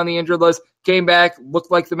lengthy time on the injured list, came back,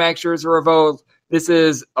 looked like the Max Scherzer of old. This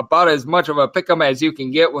is about as much of a pick'em as you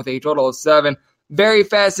can get with a total of 7. Very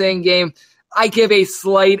fascinating game. I give a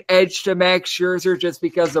slight edge to Max Scherzer just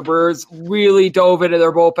because the Brewers really dove into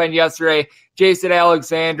their bullpen yesterday. Jason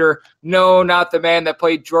Alexander, no, not the man that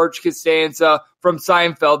played George Costanza from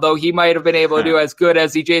Seinfeld, though he might have been able to do as good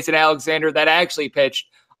as the Jason Alexander that actually pitched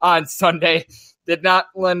on Sunday. Did not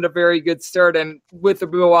lend a very good start, and with the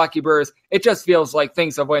Milwaukee Brewers, it just feels like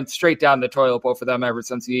things have went straight down the toilet bowl for them ever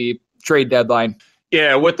since the trade deadline.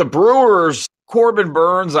 Yeah, with the Brewers, Corbin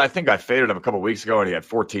Burnes, I think I faded him a couple weeks ago, and he had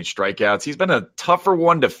 14 strikeouts. He's been a tougher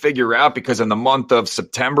one to figure out because in the month of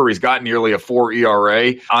September, he's got nearly a 4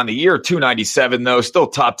 ERA. On the year, 2.97, though, still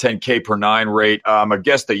top 10 K per 9 rate. A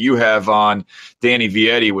guest that you have on, Danny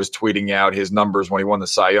Vietti, was tweeting out his numbers when he won the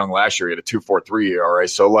Cy Young last year. He had a 2.43 ERA.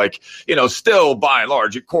 So, still, by and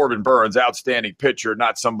large, Corbin Burnes, outstanding pitcher,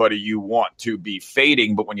 not somebody you want to be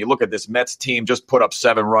fading. But when you look at this Mets team, just put up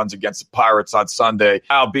 7 runs against the Pirates on Sunday,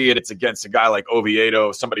 albeit it's against a guy like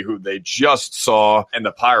Oviedo, somebody who they just saw, and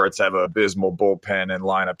the Pirates have an abysmal bullpen and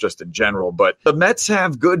lineup just in general. But the Mets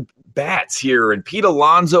have good bats here, and Pete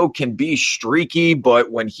Alonso can be streaky,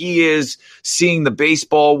 but when he is seeing the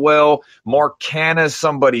baseball well, Mark Canha,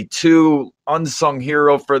 somebody too, unsung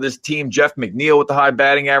hero for this team. Jeff McNeil with the high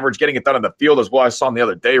batting average, getting it done in the field as well. I saw him the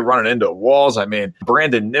other day running into walls. I mean,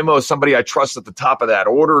 Brandon Nimmo, somebody I trust at the top of that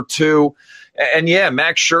order too. And yeah,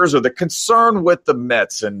 Max Scherzer, the concern with the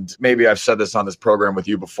Mets, and maybe I've said this on this program with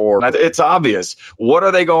you before, it's obvious. What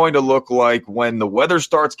are they going to look like when the weather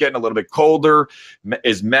starts getting a little bit colder?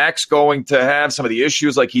 Is Max going to have some of the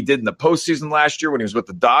issues like he did in the postseason last year when he was with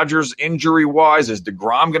the Dodgers injury-wise? Is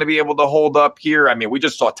DeGrom going to be able to hold up here? I mean, we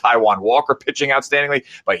just saw Taijuan Walker pitching outstandingly,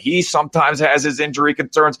 but he sometimes has his injury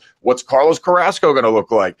concerns. What's Carlos Carrasco going to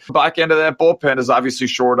look like? Back end of that bullpen is obviously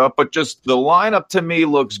shored up, but just the lineup to me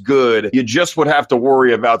looks good. You just would have to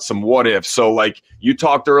worry about some what ifs. So you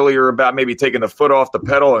talked earlier about maybe taking the foot off the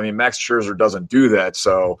pedal. I mean, Max Scherzer doesn't do that.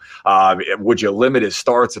 So would you limit his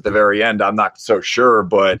starts at the very end? I'm not so sure,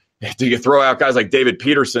 but do you throw out guys like David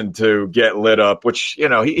Peterson to get lit up, which,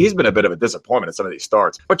 he's been a bit of a disappointment in some of these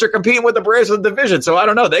starts, but you're competing with the Braves in the division. So I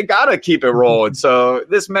don't know. They got to keep it rolling. So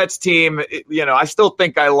this Mets team, I still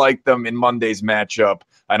think I like them in Monday's matchup.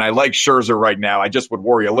 And I like Scherzer right now. I just would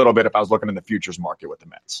worry a little bit if I was looking in the futures market with the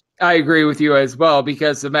Mets. I agree with you as well,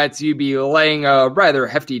 because the Mets, you'd be laying a rather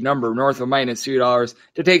hefty number north of -$2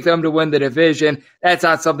 to take them to win the division. That's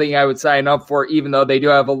not something I would sign up for, even though they do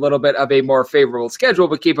have a little bit of a more favorable schedule.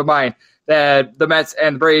 But keep in mind that the Mets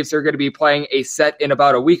and the Braves are going to be playing a set in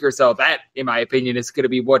about a week or so. That, in my opinion, is going to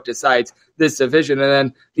be what decides this division. And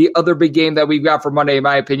then the other big game that we've got for Monday, in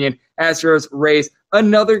my opinion, Astros, Rays,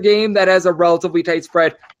 another game that has a relatively tight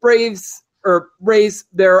spread. Rays,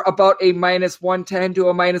 they're about a -110 to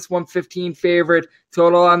a -115 favorite.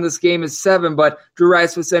 Total on this game is 7, but Drew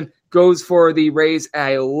Rasmussen goes for the Rays.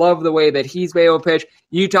 I love the way that he's been able to pitch.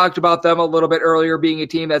 You talked about them a little bit earlier being a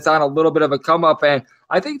team that's on a little bit of a come up, and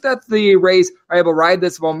I think that the Rays are able to ride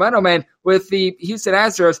this momentum. And with the Houston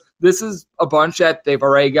Astros, this is a bunch that they've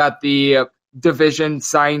already got the division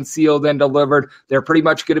signed, sealed, and delivered. They're pretty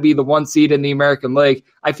much going to be the 1 seed in the American League.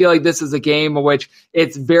 I feel like this is a game in which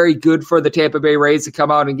it's very good for the Tampa Bay Rays to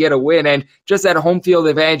come out and get a win, and just that home field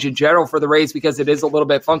advantage in general for the Rays, because it is a little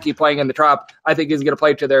bit funky playing in the Trop, I think is going to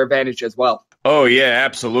play to their advantage as well. Oh, yeah,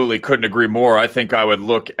 absolutely. Couldn't agree more. I think I would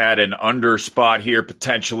look at an under spot here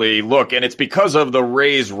potentially. Look, and it's because of the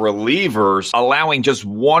Rays relievers allowing just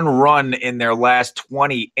 1 run in their last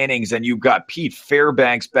 20 innings, and you've got Pete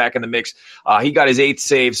Fairbanks back in the mix. He got his 8th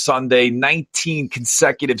save Sunday, 19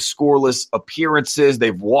 consecutive scoreless appearances.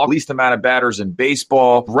 They've walked the least amount of batters in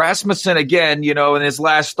baseball. Rasmussen, again, in his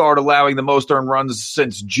last start, allowing the most earned runs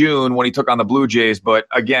since June when he took on the Blue Jays. But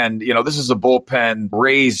again, this is a bullpen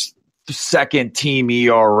Rays second team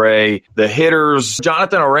ERA. The hitters,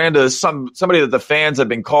 Jonathan Aranda is somebody that the fans have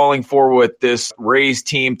been calling for with this Rays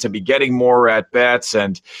team to be getting more at bats,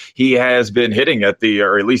 and he has been hitting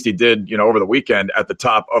or at least he did, over the weekend at the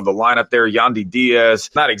top of the lineup there. Yandy Diaz,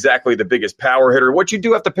 not exactly the biggest power hitter. What you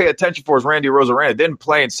do have to pay attention for is Randy Arozarena. Didn't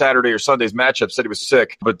play in Saturday or Sunday's matchup, said he was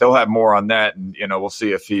sick, but they'll have more on that, and we'll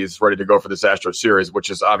see if he's ready to go for this Astros series, which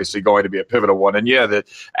is obviously going to be a pivotal one. And yeah, the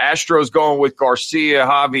Astros going with Garcia,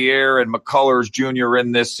 Javier, and McCullers Jr.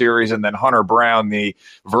 in this series, and then Hunter Brown, the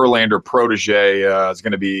Verlander protege, is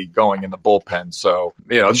going to be going in the bullpen. So,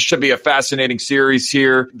 this should be a fascinating series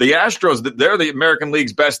here. The Astros, they're the American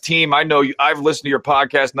League's best team. I know I've listened to your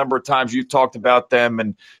podcast a number of times. You've talked about them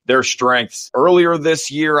and their strengths. Earlier this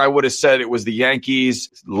year, I would have said it was the Yankees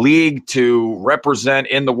league to represent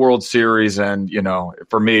in the World Series. And,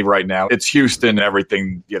 for me right now, it's Houston,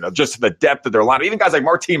 everything, just the depth of their lineup. Even guys like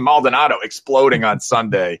Martin Maldonado exploding on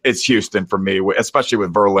Sunday. It's Houston for me, especially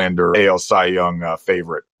with Verlander, AL Cy Young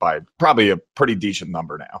favorite by probably a pretty decent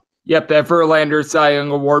number now. Yep, that Verlander Cy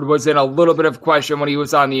Young Award was in a little bit of question when he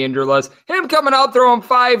was on the injured list. Him coming out throwing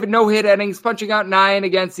 5 no-hit innings, punching out 9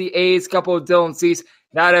 against the A's, couple of Dylan Cease,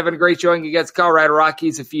 not having a great showing against Colorado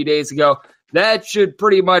Rockies a few days ago. That should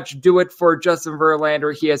pretty much do it for Justin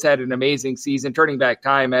Verlander. He has had an amazing season, turning back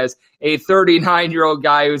time as a 39-year-old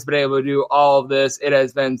guy who's been able to do all of this. It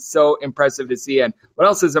has been so impressive to see. And what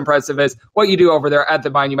else is impressive is what you do over there at the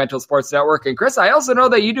Monumental Sports Network. And Chris, I also know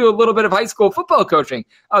that you do a little bit of high school football coaching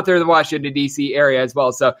out there in the Washington, D.C. area as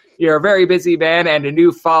well. So you're a very busy man and a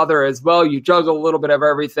new father as well. You juggle a little bit of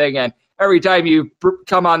everything. And every time you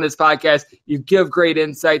come on this podcast, you give great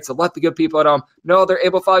insights. So let the good people at home know they're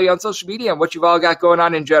able to follow you on social media and what you've all got going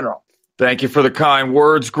on in general. Thank you for the kind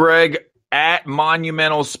words, Greg. At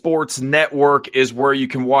Monumental Sports Network is where you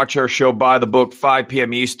can watch our show by the book, 5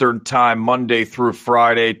 p.m. Eastern time, Monday through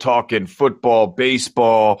Friday, talking football,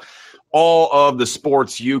 baseball, all of the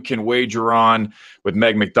sports you can wager on with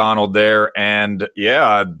Meg McDonald there. And yeah,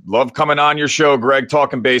 I love coming on your show, Greg,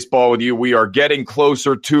 talking baseball with you. We are getting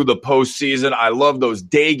closer to the postseason. I love those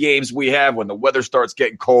day games we have when the weather starts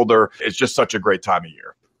getting colder. It's just such a great time of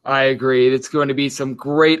year. I agree. It's going to be some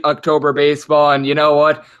great October baseball. And you know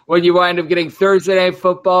what? When you wind up getting Thursday Night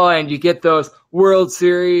Football and you get those World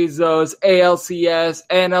Series, those ALCS,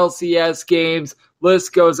 NLCS games,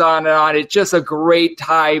 list goes on and on. It's just a great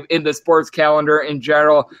time in the sports calendar in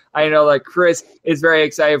general. I know that Chris is very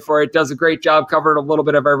excited for it, does a great job covering a little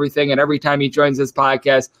bit of everything. And every time he joins this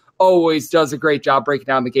podcast, always does a great job breaking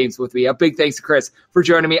down the games with me. A big thanks to Chris for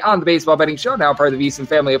joining me on the Baseball Betting Show, now part of the VSiN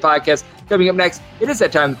family of podcasts. Coming up next, it is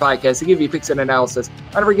that time of the podcast to give you picks and analysis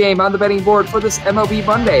on every game on the betting board for this MLB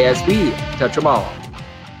Monday as we touch them all.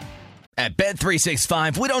 At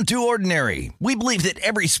Bet365, we don't do ordinary. We believe that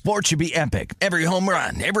every sport should be epic. Every home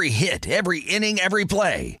run, every hit, every inning, every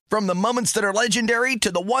play. From the moments that are legendary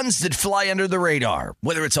to the ones that fly under the radar.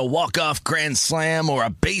 Whether it's a walk-off grand slam or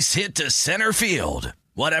a base hit to center field.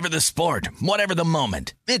 Whatever the sport, whatever the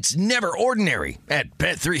moment, it's never ordinary at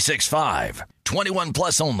Bet365. 21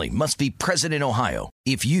 plus only. Must be present in Ohio.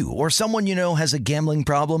 If you or someone you know has a gambling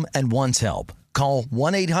problem and wants help, call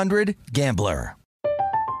 1-800-GAMBLER.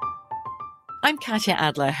 I'm Katya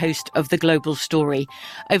Adler, host of The Global Story.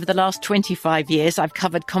 Over the last 25 years, I've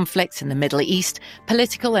covered conflicts in the Middle East,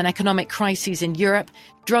 political and economic crises in Europe,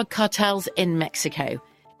 drug cartels in Mexico.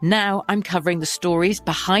 Now I'm covering the stories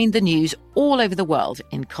behind the news all over the world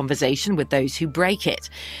in conversation with those who break it.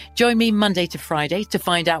 Join me Monday to Friday to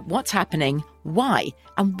find out what's happening, why,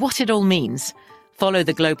 and what it all means. Follow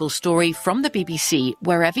The Global Story from the BBC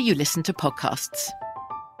wherever you listen to podcasts.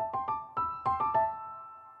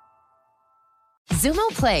 Xumo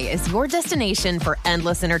Play is your destination for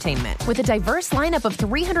endless entertainment. With a diverse lineup of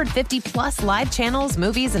 350 plus live channels,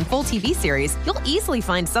 movies, and full TV series, you'll easily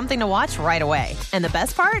find something to watch right away. And the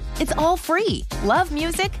best part? It's all free. Love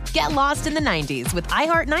music? Get lost in the 90s with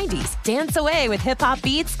iHeart 90s. Dance away with hip-hop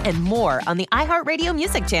beats and more on the iHeartRadio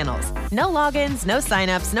music channels. No logins, no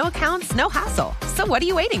signups, no accounts, no hassle. So what are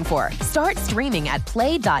you waiting for? Start streaming at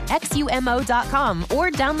play.xumo.com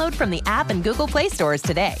or download from the app and Google Play stores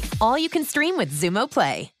today. All you can stream with Xumo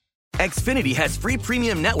Play. Xfinity has free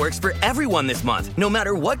premium networks for everyone this month, no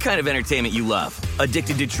matter what kind of entertainment you love.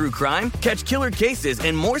 Addicted to true crime? Catch killer cases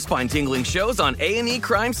and more spine-tingling shows on A&E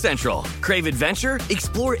Crime Central. Crave adventure?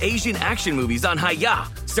 Explore Asian action movies on Hi-Ya.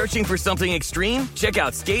 Searching for something extreme? Check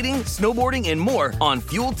out skating, snowboarding, and more on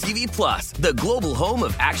Fuel TV Plus, the global home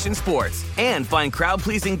of action sports. And find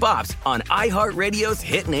crowd-pleasing bops on iHeartRadio's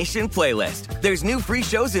Hit Nation playlist. There's new free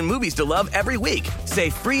shows and movies to love every week. Say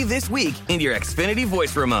free this week in your Xfinity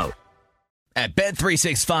voice remote. At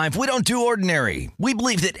Bet365, we don't do ordinary. We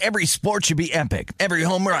believe that every sport should be epic. Every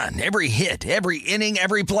home run, every hit, every inning,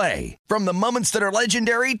 every play. From the moments that are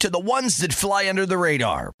legendary to the ones that fly under the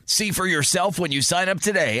radar. See for yourself when you sign up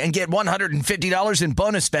today and get $150 in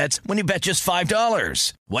bonus bets when you bet just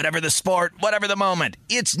 $5. Whatever the sport, whatever the moment,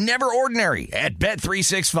 it's never ordinary at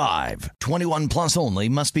Bet365. 21 plus only.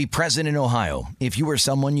 Must be present in Ohio. If you or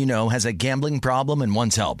someone you know has a gambling problem and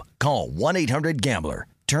wants help, call 1-800-GAMBLER.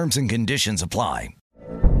 Terms and conditions apply.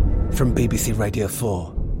 From BBC Radio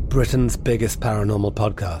 4, Britain's biggest paranormal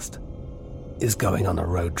podcast is going on a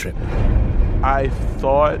road trip. I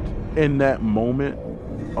thought in that moment,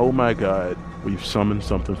 oh my God, we've summoned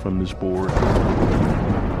something from this board.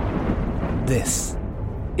 This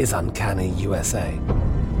is Uncanny USA.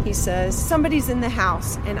 He says, somebody's in the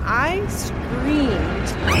house, and I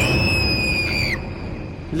screamed.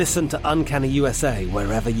 Listen to Uncanny USA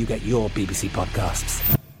wherever you get your BBC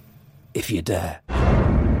podcasts, if you dare.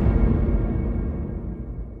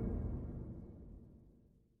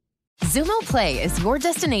 Zumo Play is your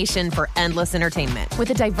destination for endless entertainment. With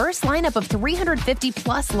a diverse lineup of 350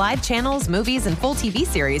 plus live channels, movies, and full TV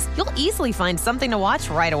series, you'll easily find something to watch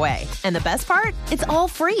right away. And the best part? It's all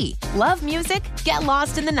free. Love music? Get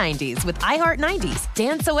lost in the 90s with iHeart 90s,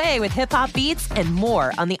 dance away with hip-hop beats, and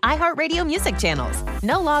more on the iHeartRadio music channels.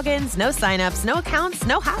 No logins, no signups, no accounts,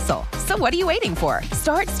 no hassle. So what are you waiting for?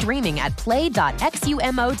 Start streaming at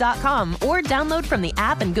play.xumo.com or download from the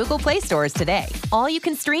app and Google Play stores today. All you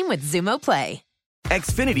can stream with Zumo Play.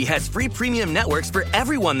 Xfinity has free premium networks for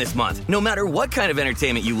everyone this month, no matter what kind of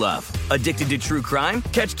entertainment you love. Addicted to true crime?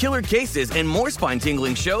 Catch killer cases and more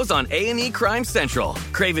spine-tingling shows on A&E Crime Central.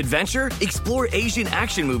 Crave adventure? Explore Asian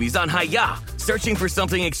action movies on Hi-YAH. Searching for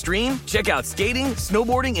something extreme? Check out skating,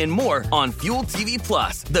 snowboarding, and more on Fuel TV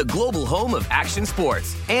Plus, the global home of action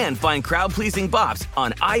sports. And find crowd-pleasing bops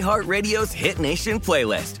on iHeartRadio's Hit Nation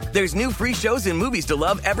playlist. There's new free shows and movies to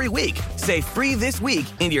love every week. Say free this week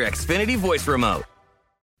in your Xfinity voice remote.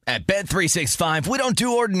 At Bet365, we don't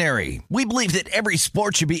do ordinary. We believe that every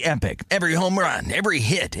sport should be epic. Every home run, every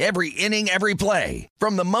hit, every inning, every play.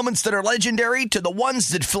 From the moments that are legendary to the ones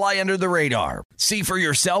that fly under the radar. See for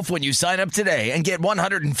yourself when you sign up today and get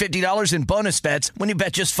 $150 in bonus bets when you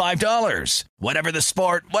bet just $5. Whatever the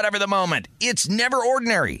sport, whatever the moment, it's never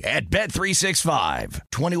ordinary at Bet365.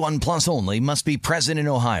 21 plus only. Must be present in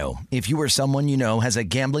Ohio. If you or someone you know has a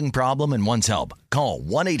gambling problem and wants help, call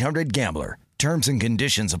 1-800-GAMBLER. Terms and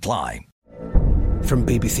conditions apply. From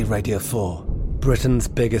BBC Radio 4, Britain's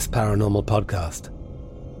biggest paranormal podcast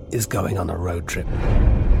is going on a road trip.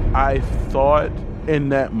 I thought in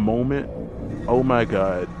that moment, oh my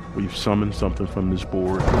God, we've summoned something from this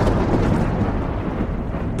board.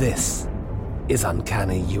 This is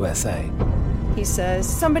Uncanny USA. He says,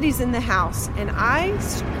 somebody's in the house, and I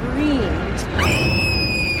screamed.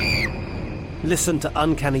 Listen to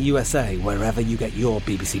Uncanny USA wherever you get your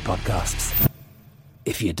BBC podcasts,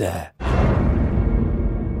 if you dare.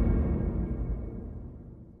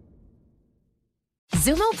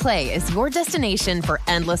 Zumo Play is your destination for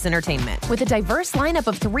endless entertainment. With a diverse lineup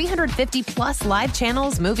of 350 plus live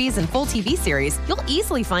channels, movies, and full TV series, you'll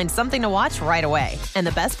easily find something to watch right away. And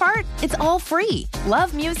the best part? It's all free.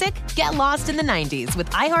 Love music? Get lost in the 90s with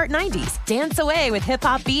iHeart 90s, dance away with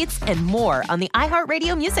hip-hop beats, and more on the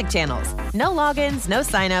iHeartRadio music channels. No logins, no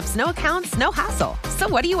signups, no accounts, no hassle. So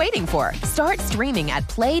what are you waiting for? Start streaming at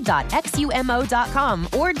play.xumo.com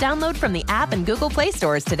or download from the app and Google Play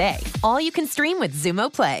stores today. All you can stream with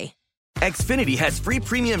Zumo Play. Xfinity has free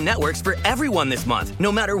premium networks for everyone this month,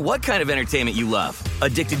 no matter what kind of entertainment you love.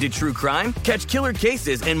 Addicted to true crime? Catch killer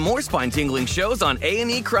cases and more spine-tingling shows on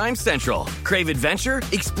A&E Crime Central. Crave adventure?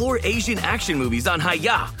 Explore Asian action movies on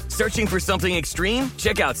Hi-YAH. Searching for something extreme?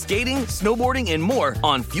 Check out skating, snowboarding, and more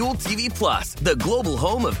on Fuel TV Plus, the global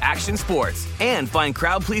home of action sports. And find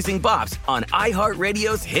crowd-pleasing bops on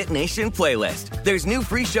iHeartRadio's Hit Nation playlist. There's new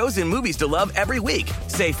free shows and movies to love every week.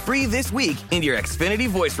 Say free this week in your Xfinity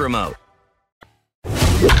voice remote.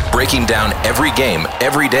 Breaking down every game,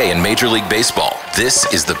 every day in Major League Baseball.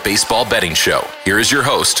 This is the Baseball Betting Show. Here is your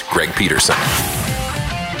host, Greg Peterson.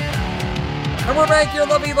 And we're back here in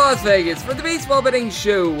lovely Las Vegas for the Baseball Betting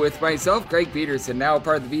Show with myself, Greg Peterson, now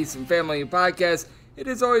part of the VSiN Family Podcast. It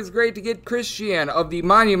is always great to get Chris Sheehan of the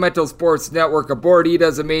Monumental Sports Network aboard. He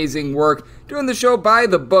does amazing work doing the show by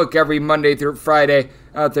the book every Monday through Friday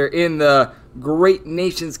out there in the great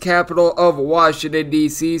nation's capital of Washington,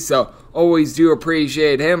 D.C., so always do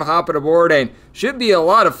appreciate him hopping aboard, and should be a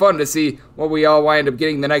lot of fun to see what we all wind up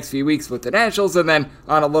getting the next few weeks with the Nationals, and then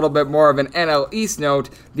on a little bit more of an NL East note,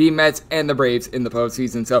 the Mets and the Braves in the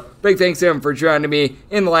postseason. So big thanks to him for joining me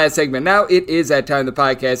in the last segment. Now it is that time of the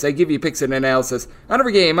podcast. I give you picks and analysis on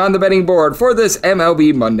every game on the betting board for this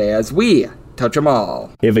MLB Monday as we touch them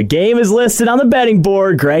all. If a game is listed on the betting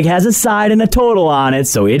board, Greg has a side and a total on it,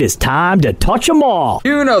 so it is time to touch them all.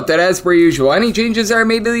 Do note that as per usual, any changes that are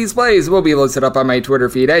made to these plays will be listed up on my Twitter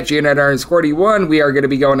feed at GNet_D1. We are going to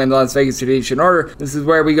be going in the Las Vegas tradition order. This is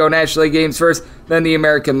where we go National League games first, then the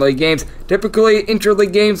American League games. Typically,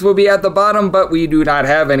 interleague games will be at the bottom, but we do not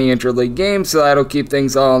have any interleague games, so that'll keep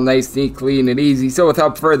things all nice, neat, clean, and easy. So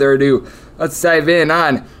without further ado, let's dive in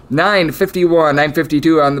on 9:51,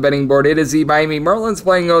 9:52 on the betting board. It is the Miami Marlins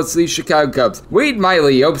playing host the Chicago Cubs. Wade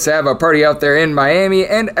Miley hopes to have a party out there in Miami,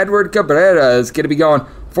 and Edward Cabrera is going to be going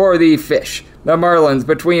for the Fish. The Marlins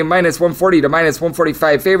between -140 to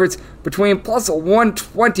 -145 favorites, between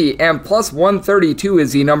 +120 and +132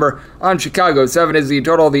 is the number on Chicago. 7 is the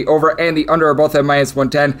total. The over and the under are both at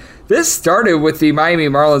 -110. This started with the Miami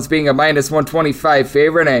Marlins being a -125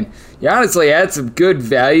 favorite, and you honestly had some good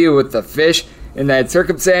value with the Fish in that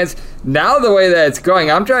circumstance. Now the way that it's going,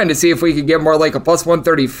 I'm trying to see if we could get more like a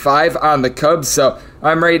 +135 on the Cubs, so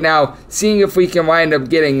I'm right now seeing if we can wind up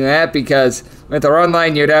getting that, because with the run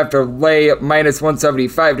line you'd have to lay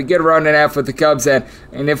 -175 to get around and a half with the Cubs, and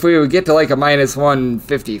if we would get to like a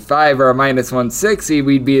 -155 or a -160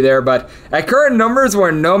 we'd be there, but at current numbers we're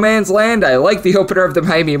in no man's land. I like the opener of the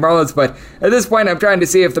Miami Marlins, but at this point I'm trying to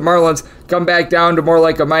see if the Marlins come back down to more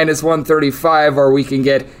like a -135, or we can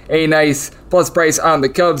get a nice plus price on the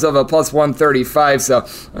Cubs of a +135. So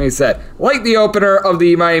like I said, like the opener of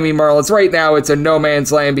the Miami Marlins, right now it's a no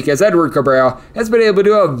man's land because Edward Cabrera has been able to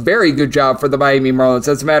do a very good job for the Miami Marlins.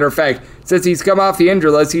 As a matter of fact, since he's come off the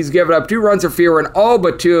injury list, he's given up 2 runs or fewer in all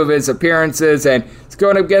but 2 of his appearances, and he's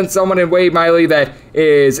going up against someone in Wade Miley that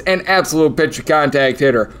is an absolute pitch-to-contact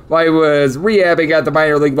hitter. While he was rehabbing at the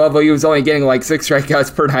minor league level, he was only getting like 6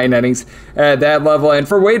 strikeouts per 9 innings at that level, and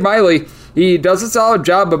for Wade Miley, he does a solid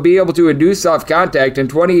job of being able to induce soft contact. In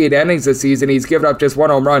 28 innings this season, he's given up just 1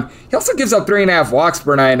 home run. He also gives up 3.5 walks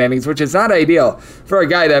per 9 innings, which is not ideal for a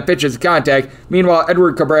guy that pitches contact. Meanwhile,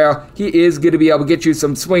 Edward Cabrera, he is going to be able to get you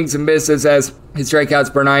some swings and misses as his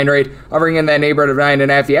strikeouts per 9 rate, hovering in that neighborhood of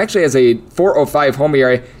 9.5. He actually has a .405 home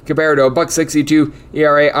ERA compared to a .162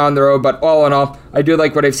 ERA on the road, but all in all, I do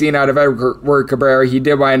like what I've seen out of Edward Cabrera. He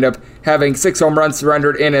did wind up having 6 home runs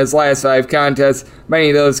surrendered in his last 5 contests.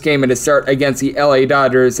 Many of those came in to start against the LA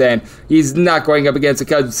Dodgers, and he's not going up against a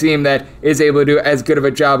Cubs team that is able to do as good of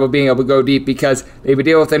a job of being able to go deep because they've been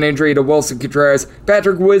dealing with an injury to Wilson Contreras.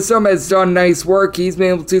 Patrick Wisdom has done nice work. He's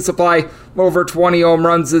been able to supply over 20 home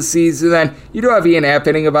runs this season. Then you do have Ian Happ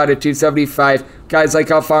hitting about a .275. Guys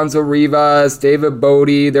like Alfonso Rivas, David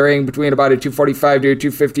Bote, they're hitting between about a .245 to a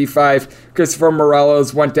 .255. Christopher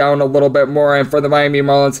Morelos went down a little bit more, and for the Miami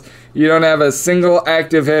Marlins, you don't have a single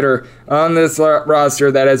active hitter on this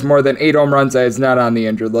roster that has more than 8 home runs that is not on the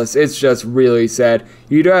injured list. It's just really sad.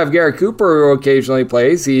 You do have Garrett Cooper, who occasionally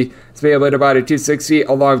plays. He's been able to about a .260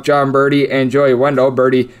 along with John Birdie and Joey Wendell.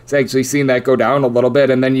 Birdie has actually seen that go down a little bit.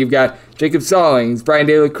 And then you've got Jacob Stallings, Brian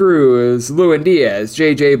De La Cruz, Lewin Diaz,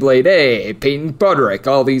 J.J. Bleday, Peyton Budrick,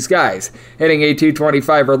 all these guys hitting a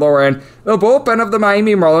 .225 or lower. And the bullpen of the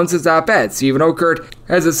Miami Marlins is not bad. Stephen Okert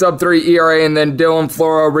has a sub-3 ERA, and then Dylan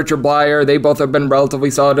Floro, Richard Blyer, they both have been relatively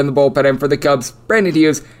solid in the bullpen. And for the Cubs, Brandon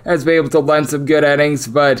Hughes has been able to lend some good innings,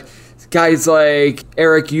 but guys like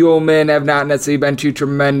Eric Ullman have not necessarily been too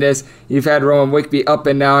tremendous. You've had Rowan Wickby up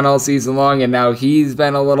and down all season long, and now he's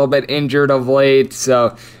been a little bit injured of late,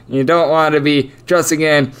 so you don't want to be trusting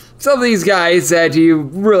in some of these guys that you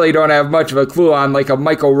really don't have much of a clue on, like a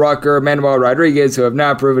Michael Rucker, Manuel Rodriguez, who have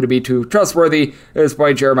not proven to be too trustworthy. At this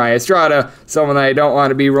point, Jeremiah Estrada, someone that I don't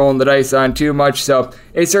want to be rolling the dice on too much. So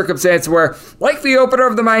a circumstance where, like the opener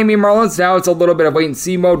of the Miami Marlins, now it's a little bit of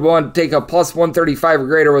wait-and-see mode. One to take a +135 or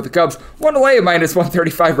greater with the Cubs, one to lay a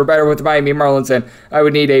 -135 or better with the Miami Marlins, and I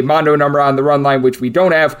would need a mondo number on the run line, which we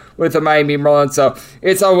don't have with the Miami Marlins. So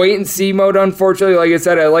it's a wait-and-see mode, unfortunately. Like I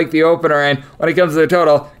said, I like the opener, and when it comes to the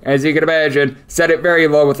total, as you can imagine, set it very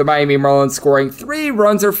low with the Miami Marlins scoring 3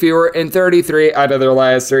 runs or fewer in 33 out of their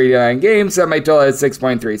last 39 games. Set my total at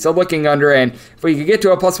 6.3. So looking under, and if we could get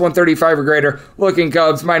to a +135 or greater, looking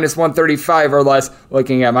Cubs, minus 135 or less.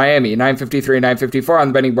 Looking at Miami, 953, 954 on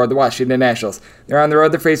the betting board. The Washington Nationals. They're on the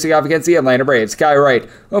road. They're facing off against the Atlanta Braves. Kyle Wright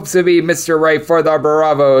hopes to be Mr. Right for the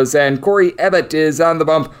Bravos, and Corey Abbott is on the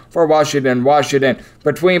bump for Washington.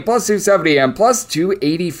 Between plus 270 and plus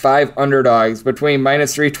 285 underdogs. Between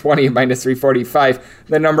minus 320 and minus 345.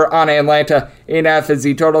 The number on Atlanta. 8.5 is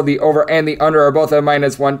the total. The over and the under are both at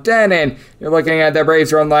minus 110. And you're looking at the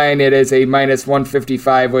Braves run line. It is a minus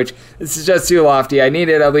 155, which this is just too lofty. I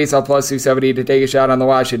needed at least a plus 270 to take a shot on the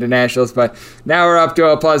Washington Nationals. But now we're up to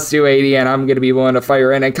a plus 280, and I'm going to be willing to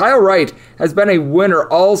fire in. And Kyle Wright has been a winner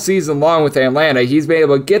all season long with Atlanta. He's been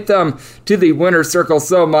able to get them to the winner's circle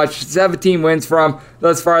so much. 17 wins from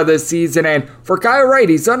thus far this season. And for Kyle Wright,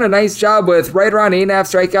 he's done a nice job with right around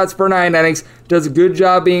 8.5 strikeouts per 9 innings. Does a good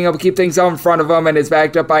job being able to keep things out in front of him, and is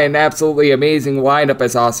backed up by an absolutely amazing lineup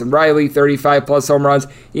as Austin Riley, 35 plus home runs.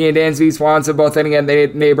 Ian Dansby, Swanson, both hitting in the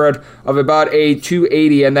neighborhood of about a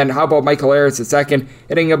 280. And then how about Michael Harris, the second,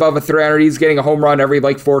 hitting above a 300. He's getting a home run every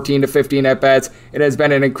 14 to 15 at bats. It has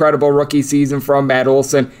been an incredible rookie season from Matt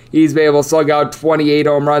Olson. He's been able to slug out 28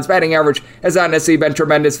 home runs. Batting average has not necessarily been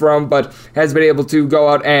tremendous for him, but has been able to go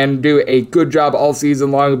out and do a good job all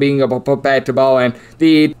season long of being able to put bat to ball. And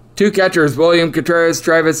the two catchers, William Contreras,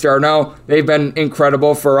 Travis d'Arnaud, they've been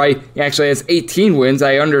incredible for Wright. He actually has 18 wins.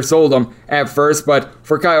 I undersold him at first, but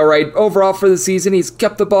for Kyle Wright, overall for the season, he's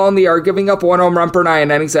kept the ball in the yard, giving up 1 home run per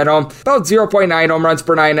 9 innings at home, about 0.9 home runs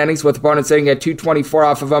per 9 innings, with opponents sitting at 224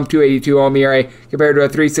 off of him, 282 home ERA, compared to a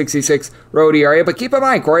 366 road ERA. But keep in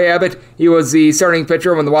mind, Corey Abbott, he was the starting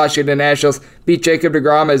pitcher when the Washington Nationals beat Jacob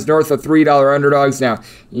deGrom as north of $3 underdogs now.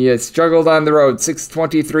 He has struggled on the road,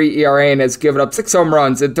 6.23 ERA, and has given up 6 home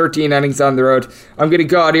runs in 13 innings on the road. I'm going to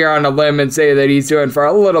go out here on a limb and say that he's doing for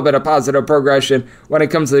a little bit of positive progression when it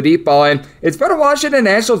comes to the deep ball, and it's been a Washington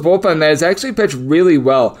Nationals bullpen that has actually pitched really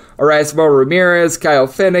well. Erasmo Ramirez, Kyle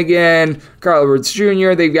Finnegan, Carl Edwards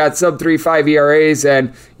Jr., they've got sub 3.5 ERAs,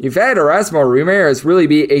 and you've had Erasmo Ramirez really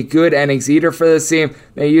be a good innings eater for this team.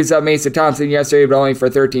 They used up Mason Thompson yesterday, but only for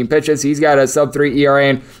 13 pitches. He's got a sub 3 ERA,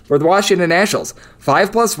 and for the Washington Nationals,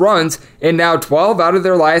 5+ runs in now 12 out of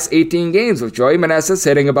their last 18 games, with Joey Meneses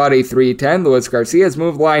hitting about a 310. Luis Garcia's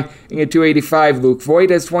moved line in a 285. Luke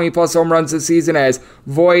Voit has 20+ home runs this season, as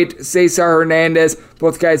Voit, Cesar Hernandez,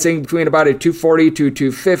 both guys hitting between about a 240 to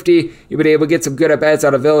 250. You've been able to get some good at-bats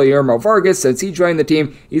out of Guillermo Vargas since he joined the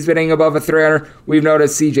team. He's been hitting above a 300. We've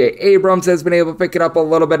noticed CJ Abrams has been able to pick it up a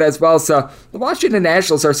little bit as well. So the Washington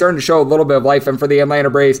Nationals are starting to show a little bit of life. And for the Atlanta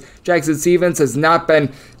Braves, Jackson Stevens has not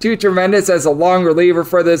been too tremendous as a long reliever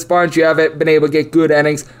for this bunch. You haven't been able to get good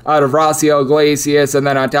innings out of Rossio Iglesias, and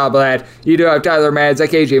then on top of that, you do have Tyler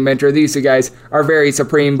Maddox, AJ Minter. These two guys are very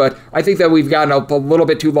supreme, but I think that we've gotten up a little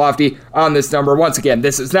bit too lofty on this number. Once again,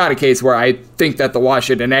 this is not a case where I think that the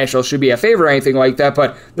Washington Nationals should be a favorite or anything like that,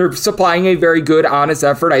 but they're supplying a very good, honest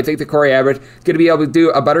effort. I think that Corey Abbott is going to be able to do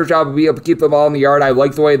a better job of being able to keep the ball in the yard. I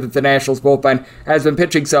like the way that the Nationals bullpen has been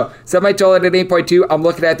pitching, so set my total at 8.2. I'm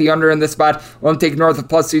looking at the under in this spot. I'll take north of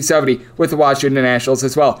plus 270 with the Washington Nationals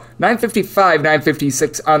as well. 955,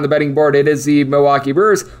 956 on the betting board. It is the Milwaukee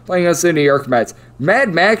Brewers playing us the New York Mets.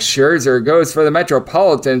 Mad Max Scherzer goes for the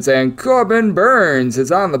Metropolitans, and Corbin Burns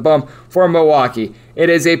is on the bump for Milwaukee. It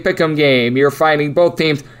is a pick'em game. You're finding both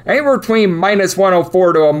teams anywhere between minus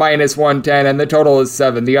 104 to a minus 110, and the total is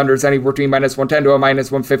 7. The under is anywhere between minus 110 to a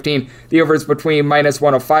minus 115. The over is between minus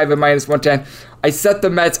 105 and minus 110. I set the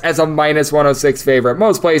Mets as a minus 106 favorite.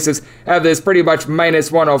 Most places have this pretty much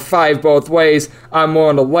minus 105 both ways. I'm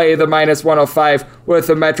willing to lay the minus 105 with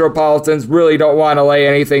the Metropolitans. Really don't want to lay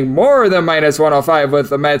anything more than minus 105 with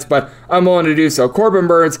the Mets, but I'm willing to do so. Corbin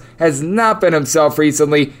Burns has not been himself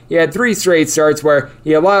recently. He had 3 straight starts where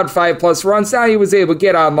he allowed 5+ runs. Now he was able to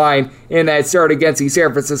get online in that start against the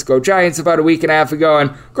San Francisco Giants about a week and a half ago,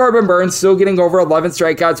 and Corbin Burns still getting over 11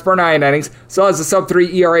 strikeouts per 9 innings. Still has a sub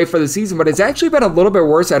 3 ERA for the season, but it's actually been a little bit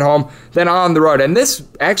worse at home than on the road. And this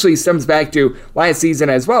actually stems back to last season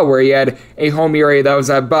as well, where he had a home ERA that was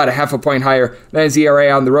about a half a point higher than his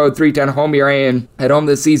ERA on the road. 3.10 home ERA and at home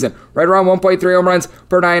this season. Right around 1.3 home runs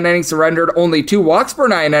per 9 innings surrendered. Only 2 walks per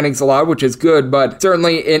 9 innings allowed, which is good, but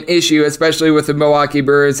certainly an issue, especially with the Milwaukee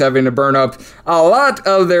Brewers having to burn up a lot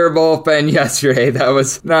of their bullpen yesterday. That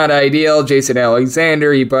was not ideal. Jason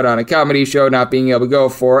Alexander, he put on a comedy show, not being able to go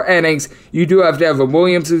 4 innings. You do have Devin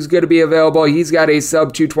Williams, who's going to be available. He's got a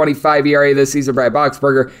sub 2.25 ERA this season. Brad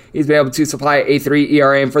Boxberger, he's been able to supply a 3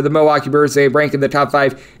 ERA, and for the Milwaukee Brewers, they rank in the top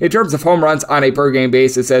 5 in terms of home runs on a per game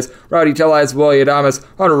basis, as Rowdy Tellez, Willy Adames,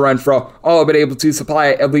 Hunter Renfroe, Renfroe, all been able to supply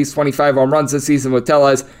at least 25 home runs this season with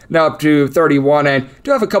Tellez, now up to 31, and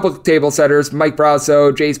do have a couple of table setters, Mike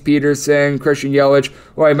Brasso, Jace Peterson, Christian Yelich,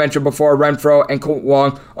 who I mentioned before, Renfroe, and Colt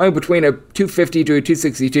Wong, only between a 250 to a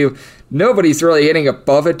 262. Nobody's really hitting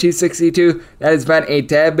above a 262. That has been a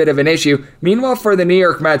tad bit of an issue. Meanwhile, for the New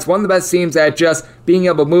York Mets, one of the best teams at just being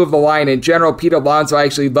able to move the line in general, Pete Alonso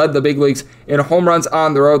actually led the big leagues in home runs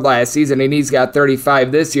on the road last season, and he's got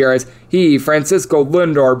 35 this year as he, Francisco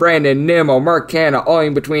Lindor, Brandon Nimmo, Mark Canha, all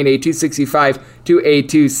in between a 265 to a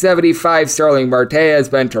 275. Starling Marte has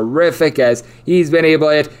been terrific as he's been able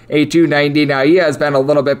to hit a 290. Now, he has been a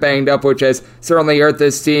little bit banged up, which has certainly hurt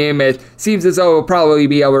this team. It seems as though he'll probably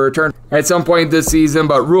be able to return at some point this season,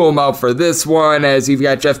 but rule him out for this one as you've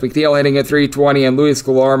got Jeff McNeil hitting at 320 and Luis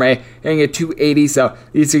Guillorme hitting at 280. So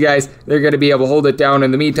these two guys, they're going to be able to hold it down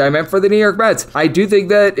in the meantime. And for the New York Mets, I do think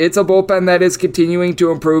that it's a bullpen that is continuing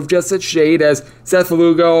to improve just a shade as Seth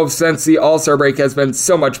Lugo, since the All-Star break, has been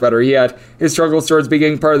so much better. He had his struggles towards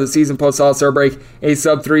beginning part of the season post All-Star break, a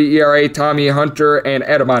sub-3 ERA. Tommy Hunter and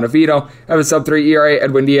Adam Ottavino have a sub-3 ERA.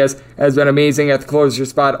 Edwin Diaz has been amazing at the closer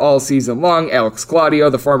spot all season long. Alex Claudio,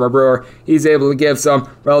 the former Brewer, he's able to give some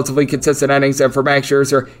relatively consistent innings. And for Max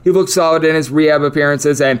Scherzer, he looked solid in his rehab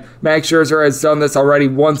appearances, and Max Scherzer has done this already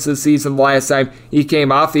once this season. Last time he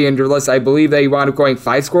came off the injured list, I believe that he wound up going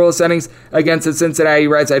 5 scoreless innings against the Cincinnati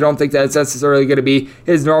Reds. I don't think that's necessarily going to be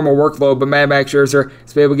his normal workload, but Max Scherzer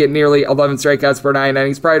has been able to get nearly 11 strikeouts per 9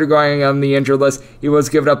 innings. Prior to going on the injured list, he was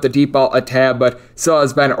giving up the deep ball a tad, but still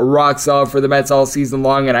has been rock solid for the Mets all season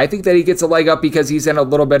long, and I think that he gets a leg up because he's in a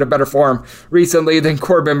little bit of better form recently than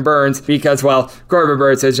Corbin Burns, because, well, Corbin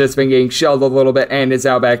Burns has just been getting shelled a little bit and is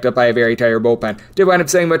now backed up by a very tired bullpen. Did wind up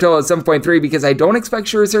saying my total at 7.3 because I don't expect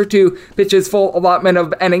Scherzer to pitch his full allotment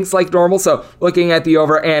of innings like normal, so looking at the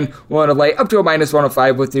over and want to lay up to a minus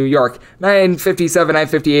 105 with New York. 957,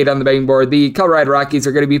 958 on the betting board. The Colorado Rockies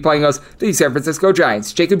are going to be playing us the San Francisco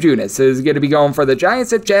Giants. Jacob Junis is going to be going for the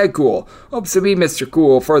Giants at Chad Kuhl. Hopes to be Mr.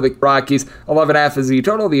 Cool for the Rockies. 11.5 is the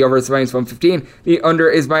total. The over is minus 115. The under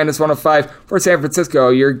is minus 105 for San Francisco.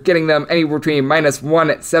 You're getting them anywhere between minus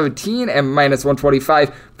 117 and minus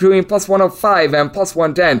 125. Between plus 105 and plus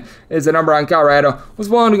 110 is the number on Colorado. Was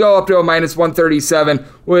willing to go up to a minus 137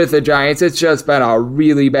 with the Giants. It's just been a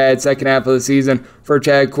really bad second half of the season for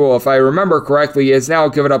Chad Kuhl. If I remember correctly, he has now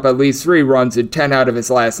given up at least 3 runs in 10 out of his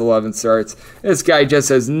last 11 starts. This guy just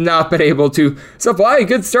has not been able to supply a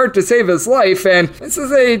good start to save his life, and this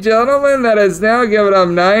is a gentleman that has now given up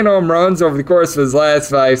 9 home runs over the course of his last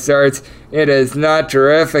 5 starts. It is not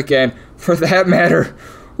terrific, and for that matter,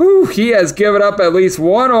 he has given up at least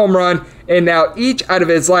 1 home run in now each out of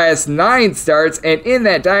his last 9 starts, and in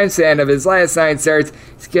that time span of his last 9 starts,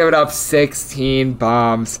 he's given up 16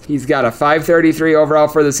 bombs. He's got a 533 overall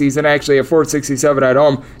for the season, actually a 467 at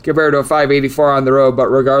home compared to a 584 on the road, but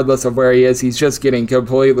regardless of where he is, he's just getting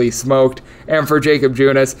completely smoked. And for Jacob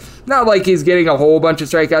Junis, not like he's getting a whole bunch of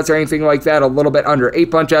strikeouts or anything like that, a little bit under 8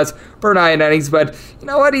 punch-outs per 9 innings, but you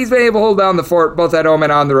know what? He's been able to hold down the fort both at home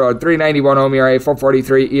and on the road. 391 home ERA,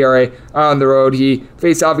 443 ERA on the road. He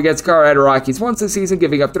faced off against Colorado Rockies once this season,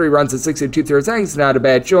 giving up 3 runs in 6 2/3 innings. Not a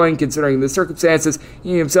bad showing considering the circumstances.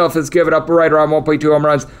 He himself has given up right around 1.2 home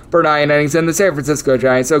runs per 9 innings. And the San Francisco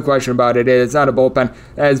Giants, no question about it, it's not a bullpen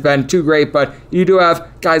that has been too great, but you do have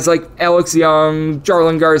guys like Alex Young,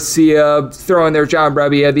 Jarlin Garcia, throwing their John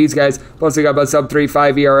Brebbia. These guys posting up a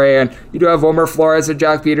sub-3.5 ERA, and you do have Wilmer Flores and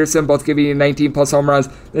Jock Peterson, both giving you 19 plus home runs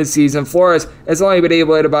this season. Flores has only been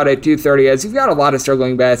able to hit about a 230, as you've got a lot of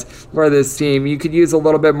struggling bats for this team. You could use a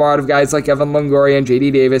little bit more out of guys like Evan Longoria and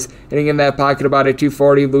JD Davis hitting in that pocket about a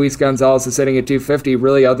 240. Luis Gonzalez is sitting at 250,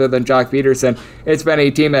 really, other than Jock Peterson. It's been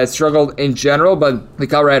a team that has struggled in general, but the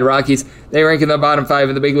Colorado Rockies, they rank in the bottom 5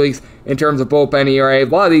 in the big leagues in terms of bullpen ERA. A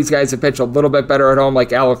lot of these guys have pitched a little bit better at home,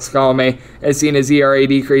 like Alex Colome has seen his ERA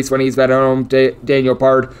decrease when he's been at home. Daniel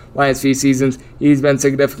Pard, last few seasons, he's been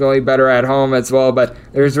significantly better at home as well, but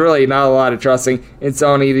there's really not a lot of trusting in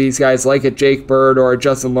so many of these guys like a Jake Bird or a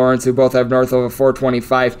Justin Lawrence, who both have north of a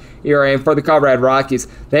 4.25 ERA. And for the Colorado Rockies,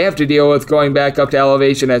 they have to deal with going back up to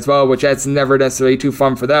elevation as well, which that's never necessarily too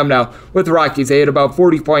fun for them. Now, with the Rockies, they hit about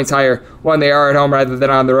 40 points higher when they are at home rather than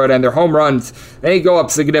on the road, and their home runs, they go up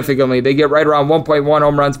significantly. They get right around 1.1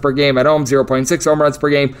 home runs per game at home, 0.6 home runs per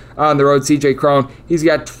game on the road. CJ Cron, he's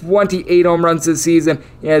got 28 home runs this season.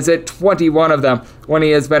 He has hit 21 of them when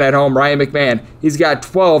he has been at home. Ryan McMahon, he's got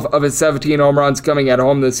 12 of his 17 home runs coming at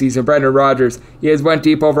home this season. Brendan Rodgers, he has went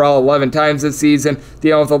deep overall 11 times this season,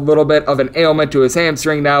 dealing with a little bit of an ailment to his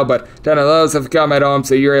hamstring now, but 10 of those have come at home,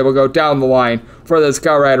 so you're able to go down the line for this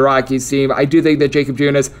Colorado Rockies team. I do think that Jacob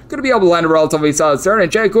Junis going to be able to lend a relatively solid start,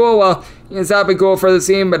 and Jay Cool, well, it's not been cool for the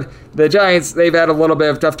team, but the Giants, they've had a little bit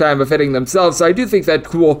of a tough time of hitting themselves, so I do think that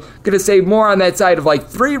Cool going to stay more on that side of like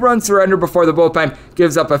 3 runs surrender before the bullpen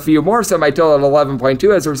gives up a few more, so my total at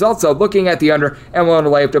 11.2 as a result. So looking at the under, and willing to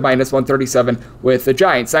lay up to minus 137 with the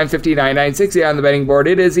Giants. 959, 960 on the betting board.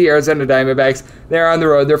 It is the Arizona Diamondbacks. They're on the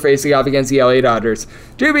road. They're facing off against the LA Dodgers.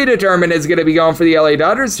 To be determined is going to be going for the LA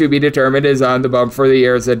Dodgers. To be determined is on the bump for the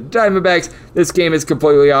Arizona Diamondbacks. This game is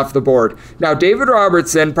completely off the board. Now, David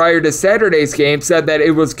Robertson, prior to Saturday's game, said that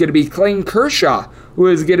it was going to be Clayton Kershaw who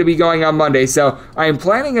is going to be going on Monday. So I am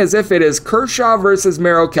planning as if it is Kershaw versus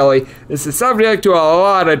Merrill Kelly. This is subject to a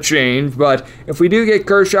lot of change, but if we do get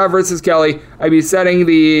Kershaw versus Kelly, I'd be setting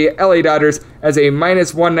the LA Dodgers as a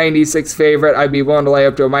minus 196 favorite. I'd be willing to lay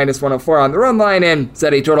up to a minus 104 on the run line and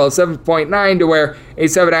set a total of 7.9 to where a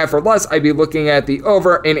 7.5 or less. I'd be looking at the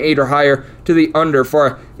over and 8 or higher to the under.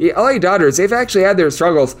 For the LA Dodgers, they've actually had their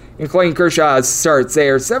struggles in Clayton Kershaw's starts. They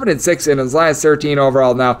are 7-6 in his last 13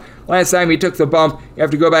 overall. Now, last time he took the bump, you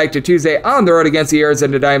have to go back to Tuesday on the road against the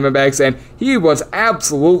Arizona Diamondbacks, and he was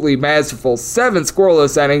absolutely masterful. 7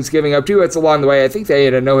 scoreless innings, giving up 2 hits along the way. I think they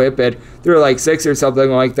had a no-hit bid through like 6 or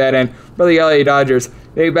something like that. And for the LA Dodgers,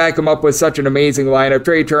 they back him up with such an amazing lineup.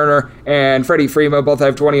 Trey Turner and Freddie Freeman both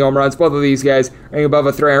have 20 home runs. Both of these guys are above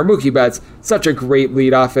a 300. Mookie Betts, such a great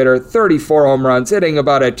leadoff hitter. 34 home runs, hitting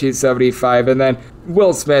about a 275. And then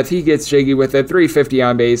Will Smith, he gets jiggy with it. 350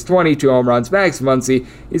 on base, 22 home runs. Max Muncy,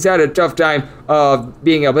 he's had a tough time of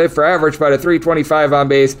being able to hit for average, but a 325 on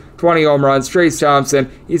base, 20 home runs. Trace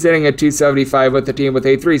Thompson, he's hitting a 275 with the team with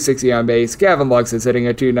a 360 on base. Gavin Lux is hitting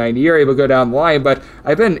a 290. You're able to go down the line, but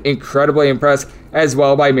I've been incredibly impressed as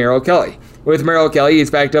well by Merrill Kelly. With Merrill Kelly,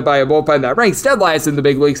 he's backed up by a bullpen that ranks dead last in the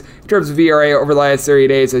big leagues in terms of ERA over the last 30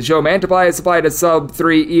 days. As Joe Mantiply has supplied a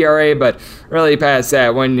sub-3 ERA, but really past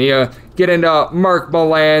that, when you get into Mark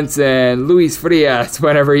Molance and Luis Frias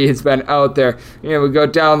whenever he's been out there, we go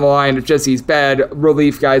down the line of just these bad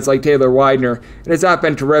relief guys like Taylor Widener. And it's not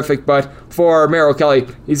been terrific, but for Merrill Kelly,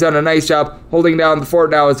 he's done a nice job holding down the fort.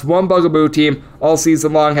 Now it's one bugaboo team all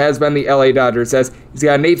season long has been the LA Dodgers, as he's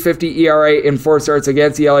got an 8.50 ERA in 4 starts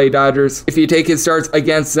against the LA Dodgers. If you take his starts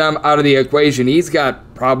against them out of the equation, he's got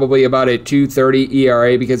probably about a 2.30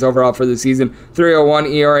 ERA, because overall for the season,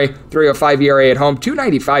 3.01 ERA, 3.05 ERA at home,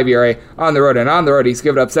 2.95 ERA on the road. And on the road, he's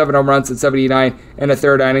given up 7 home runs in 79 and a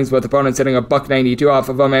third innings, with opponents hitting a $192 off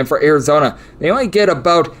of him. And for Arizona, they only get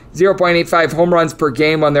about 0.85 home runs per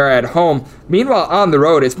game when they're at home. Meanwhile, on the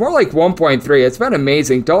road, it's more like 1.3. It's been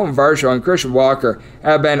amazing. Dalton Varsho and Christian Walker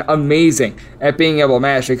have been amazing at being able to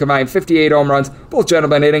mash. They combined 58 home runs, both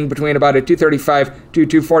gentlemen hitting between about a 235 to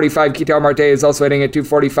 245. Ketel Marte is also hitting at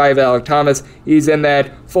 245. Alec Thomas, he's in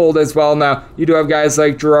that fold as well. Now, you do have guys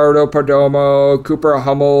like Gerardo Perdomo, Cooper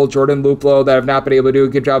Hummel, Jordan Luplow that have not been able to do a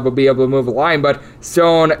good job of being able to move the line, but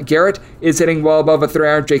Stone Garrett is hitting well above a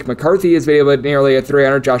 300. Jake McCarthy is able to hit nearly a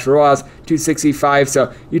 300. Josh Rojas, 265.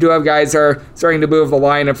 So you do have guys that are starting to move the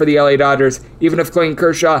line. And for the LA Dodgers, even if Clayton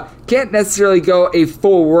Kershaw can't necessarily go a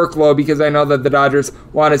full workload, because I know that the Dodgers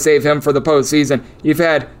want to save him for the postseason, you've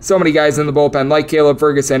had so many guys in the bullpen like Caleb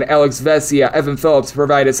Ferguson, Alex Vesia, Evan Phillips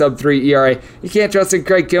provide a sub-3 ERA. You can't trust in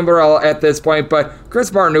Craig Kimbrell at this point, but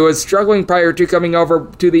Chris Martin, who was struggling prior to coming over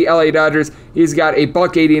to the LA Dodgers, he's got a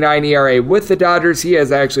 $1.89 ERA with the Dodgers. He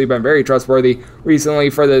has actually been very trustworthy recently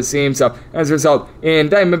for this team. So as a result, in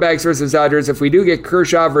Diamondbacks versus Dodgers, if we do get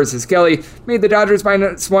Kershaw versus Kelly, made the Dodgers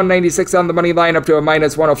minus 196 on the money line, up to a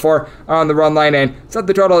minus 104 on the run line, and set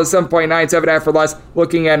the total at 7.9, 7.5 or less.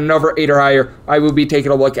 Looking at an over 8 or higher, I will be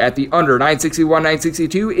taking a look at the under. 961,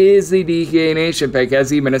 962 is the DK Nation pick, as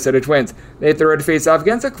the Minnesota Twins, they hit the road to face off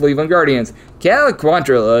against the Cleveland Guardians. Cal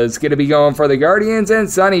Quantrill is going to be going for the Guardians, and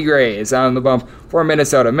Sonny Gray is on the bump for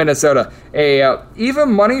Minnesota. Minnesota,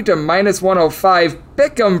 even money to minus 105.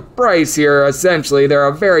 Pick'em price here, essentially. They're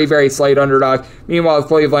a very, very slight underdog. Meanwhile,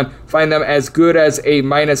 Cleveland, find them as good as a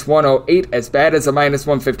minus 108, as bad as a minus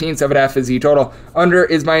 115. 7.5 is the total. Under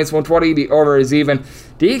is minus 120. The over is even.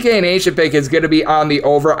 DK Nation pick is going to be on the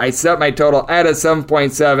over. I set my total at a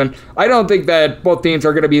 7.7. I don't think that both teams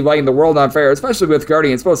are going to be lighting the world on fire, especially with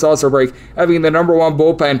Guardians supposed to also break, having the number 1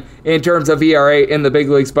 bullpen in terms of ERA in the big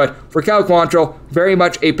leagues. But for Cal Quantrill, very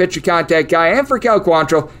much a pitch contact guy. And for Cal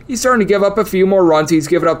Quantrill, he's starting to give up a few more runs. He's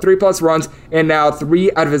given up 3+ runs in now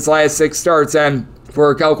 3 out of his last 6 starts. And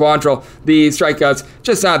for Cal Quantrill. The strikeouts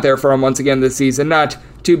just not there for him once again this season. Not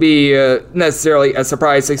to be necessarily a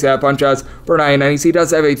surprise. 6.5 punch-outs per 9 innings. He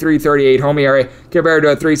does have a 3.38 home ERA compared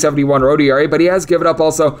to a 3.71 road ERA, but he has given up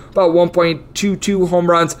also about 1.22 home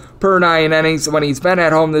runs per 9 innings when he's been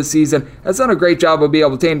at home this season. Has done a great job of being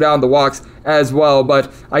able to tame down the walks as well,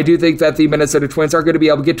 but I do think that the Minnesota Twins are going to be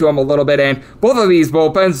able to get to him a little bit, and both of these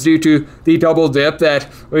bullpens, due to the double dip that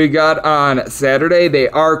we got on Saturday, they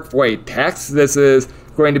are quite taxed. This is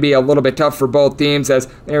going to be a little bit tough for both teams as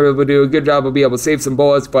they were able to do a good job of being able to save some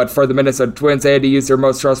bullets, but for the Minnesota Twins, they had to use their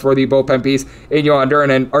most trustworthy bullpen piece in Yohan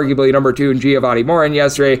Duran and arguably number 2 in Giovanni Morin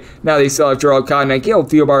yesterday. Now they still have Gerald Cotton, and Caleb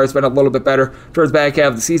Thielbar has been a little bit better towards the back half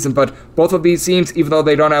of the season, but both of these teams, even though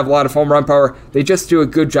they don't have a lot of home run power, they just do a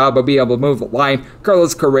good job of being able to move the line.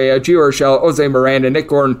 Carlos Correa, Gio Urshela, Jose Miranda, Nick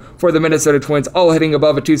Gordon for the Minnesota Twins, all hitting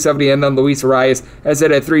above a 270, and then Luis Arias has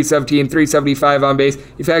hit at 317, 375 on base.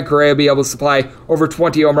 You've had Correa be able to supply over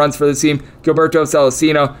 20 home runs for the team. Gilberto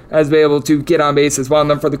Celestino has been able to get on base as well. And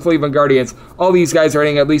then for the Cleveland Guardians, all these guys are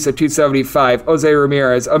hitting at least a 275. Jose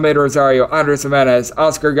Ramirez, Ahmed Rosario, Andres Jimenez,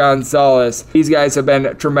 Oscar Gonzalez. These guys have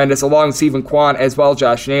been tremendous, along with Stephen Kwan as well.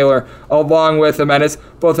 Josh Naylor, along with Jimenez,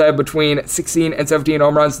 both have between 16 and 17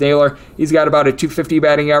 home runs. Naylor, he's got about a 250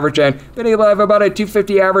 batting average and been able to have about a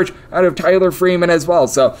 250 average out of Tyler Freeman as well.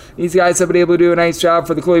 So these guys have been able to do a nice job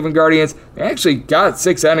for the Cleveland Guardians. They actually got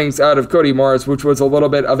 6 innings out of Cody Morris, which was a little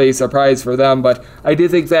bit of a surprise for them, but I do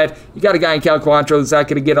think that you got a guy in Cal Quantrill who's not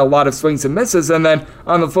going to get a lot of swings and misses. And then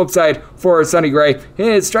on the flip side for Sonny Gray,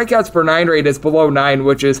 his strikeouts per 9 rate is below 9,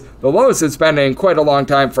 which is the lowest it's been in quite a long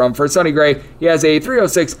time from. For Sonny Gray, he has a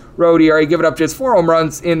 3.06 road ERA, giving up just 4 home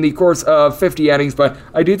runs in the course of 50 innings, but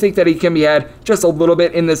I do think that he can be had just a little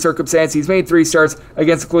bit in this circumstance. He's made 3 starts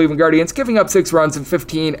against the Cleveland Guardians, giving up 6 runs in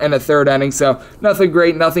 15 and a third innings, so nothing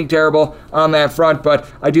great, nothing terrible on that front, but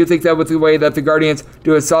I do think that with the way that the Guardians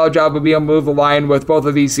do a solid job of being able to move the line, with both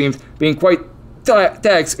of these teams being quite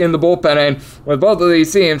taxed in the bullpen, and with both of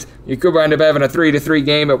these teams, you could wind up having a 3-3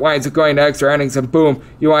 game. It winds up going to extra innings, and boom,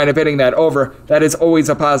 you wind up hitting that over. That is always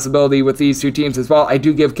a possibility with these two teams as well. I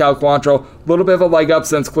do give Cal Quantrill a little bit of a leg up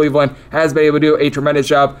since Cleveland has been able to do a tremendous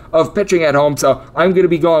job of pitching at home, so I'm going to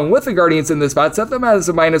be going with the Guardians in this spot. Set them as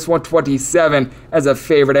a minus 127 as a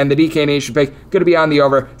favorite, and the DK Nation pick going to be on the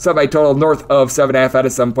over, set by total north of 7.5 out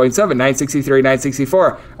of 7.7, 963,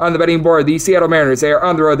 964. On the betting board, the Seattle Mariners, they are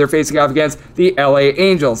on the road. They're facing off against the LA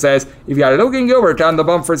Angels, as you've got Logan Gilbert on the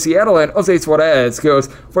bump for Seattle, and Jose Suarez goes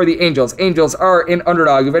for the Angels. Angels are an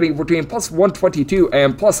underdog of anywhere between plus 122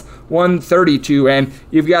 and plus 132, and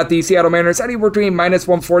you've got the Seattle Mariners anywhere between minus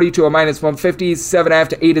 140 to a minus 150. 7.5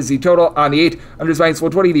 to 8 is the total on the 8. Unders minus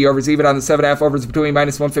 120. The overs even on the 7.5. Overs between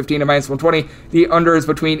minus 115 and minus 120. The unders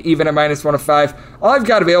between even and minus 105. All I've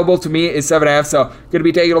got available to me is 7.5, so going to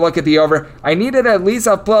be taking a look at the over. I needed at least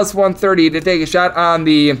a plus 130 to take a shot on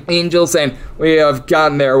the Angels, and we have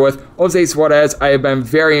gotten there with Jose Suarez. I have been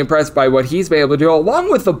very impressed by what he's been able to do,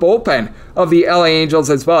 along with the bullpen of the LA Angels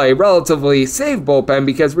as well. A relatively safe bullpen,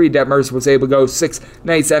 because Reed Detmers was able to go 6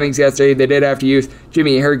 nice innings yesterday. They did have to use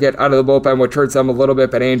Jimmy Herget out of the bullpen, which hurts them a little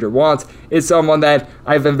bit, but Andrew Wantz is someone that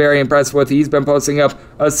I've been very impressed with. He's been posting up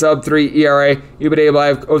a sub-3 ERA. You've been able to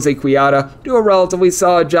have Jose Quiada do a relatively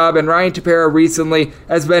solid job, and Ryan Tepera recently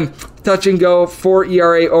has been touch and go for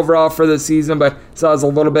ERA overall for the season, but still has a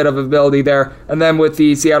little bit of ability there. And then with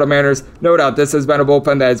the Seattle Mariners, no doubt this has been a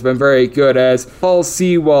bullpen that has been very good, as Paul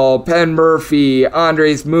Sewell, Penn Murphy,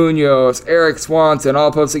 Andres Munoz, Eric Swanson,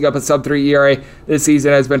 all posting up a sub-3 ERA this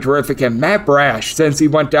season, has been terrific. And Matt Brash, since he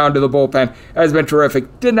went down to the bullpen, has been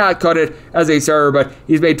terrific. Did not cut it as a starter, but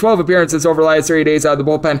he's made 12 appearances over the last 30 days out of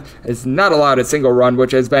the bullpen. Has not allowed a single run,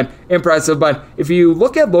 which has been impressive. But if you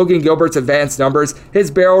look at Logan Gilbert's advanced numbers, his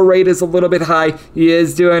barrel rate is a little bit high. He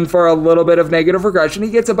is doing for a little bit of negative regression. He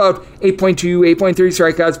gets about 8.2, 8.3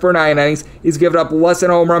 strikeouts per 9 innings. He's given up less than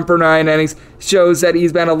a home run per 9 innings. Shows that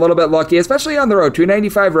he's been a little bit lucky, especially on the road.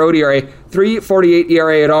 295 road ERA, 3.48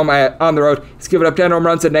 ERA at home on the road. He's given up 10 home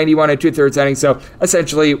runs at 91 and 2/3 innings, so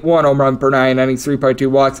essentially 1 home run per 9 innings, 3.2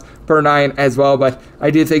 walks per 9 as well. But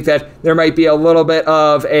I do think that there might be a little bit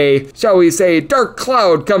of a, shall we say, dark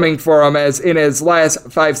cloud coming for him, as in his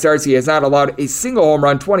last 5 starts, he has not allowed a single home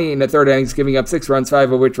run, 28 and a third innings, giving up 6 runs,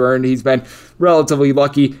 5 of which were earned. He's been relatively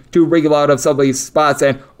lucky to wriggle out of some of these spots.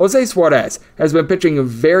 And Jose Suarez has been pitching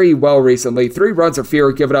very well recently. 3 runs or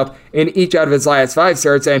fewer given up in each out of his last 5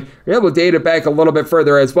 starts, and you're able to date it back a little bit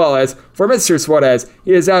further as well. As for Mr. Suarez,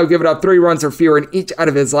 he has now given up 3 runs or fewer in each out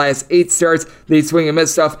of his last 8 starts. The swing and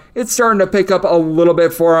miss stuff, it's starting to pick up a little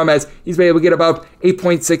bit for him, as he's been able to get about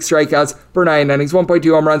 8.6 strikeouts per 9 innings,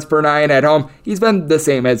 1.2 home runs per 9 at home. He's been the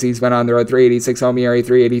same as he's been on the road. 3.86 home ERA,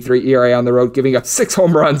 3.83 ERA on the road, giving up 6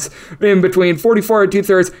 home runs in between 44 and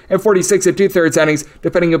 2/3 and 46 and 2/3 innings,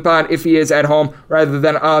 depending upon if he is at home rather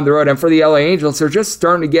than on the road. And for the LA Angels, they're just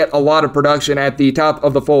starting to get a lot of production at the top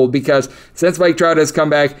of the fold, because since Mike Trout has come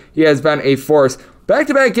back, he has been a force.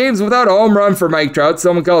 Back-to-back games without a home run for Mike Trout.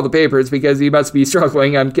 Someone call the papers because he must be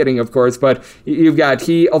struggling. I'm kidding, of course, but you've got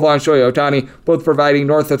he, along Shohei Ohtani, both providing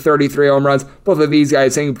north of 33 home runs. Both of these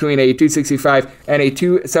guys hitting between a 265 and a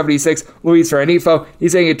 276. Luis Renifo,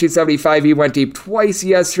 he's hitting a 275. He went deep twice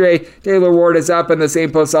yesterday. Taylor Ward is up in the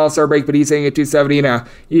same post All-Star break, but he's hitting a 270 now.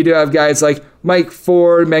 You do have guys like Mike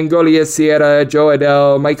Ford, Mangolius Sierra, Joe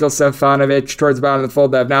Adell, Michael Stefanovic towards the bottom of the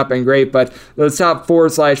fold that have not been great, but those top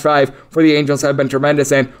 4/5 for the Angels have been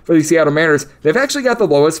tremendous. And for the Seattle Mariners, they've actually got the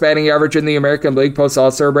lowest batting average in the American League post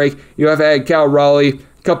All-Star break. You have had Cal Raleigh,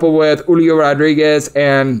 coupled with Julio Rodriguez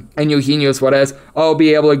and Eugenio Suarez, all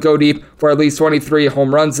be able to go deep for at least 23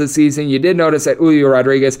 home runs this season. You did notice that Julio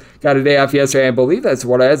Rodriguez got a day off yesterday. I believe that's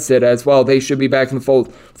Suarez did as well. They should be back in the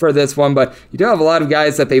fold for this one, but you do have a lot of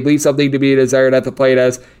guys that they leave something to be desired at the plate,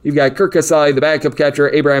 as you've got Kirk Casale, the backup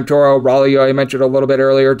catcher, Abraham Toro, Raleigh, I mentioned a little bit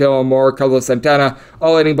earlier, Dylan Moore, Carlos Santana,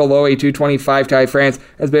 all hitting below a 225. Ty France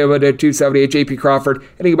has been able to hit 270. JP Crawford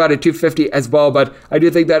hitting about a 250 as well, but I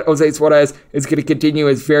do think that Jose Suarez is going to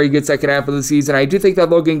continue his very good second half of the season. I do think that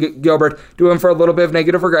Logan Gilbert doing for a little bit of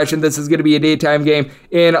negative regression. This is going to be a daytime game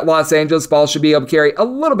in Los Angeles. Ball should be able to carry a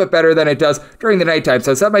little bit better than it does during the nighttime.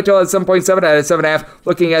 So set my total at 7.7 out of 7.5.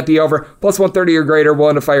 Looking at the over, plus 130 or greater,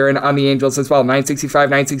 willing to fire in on the Angels as well. 965,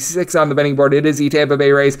 966 on the betting board. It is the Tampa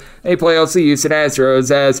Bay Rays. They play also Houston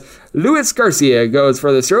Astros, as Luis Garcia goes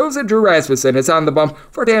for the Stros, and Drew Rasmussen is on the bump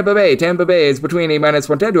for Tampa Bay. Tampa Bay is between a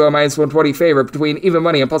 -110 to a -120 favorite, between even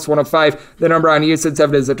money and plus 105. The number on Houston,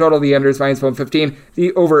 7 is the total. The under is -115.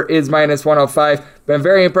 The over is -105. Been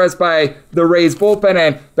very impressed by the Rays bullpen,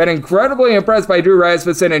 and been incredibly impressed by Drew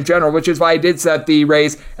Rasmussen in general, which is why I did set the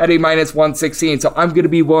Rays at a -116. So I'm going to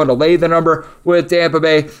be willing to lay the number with Tampa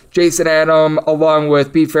Bay. Jason Adam, along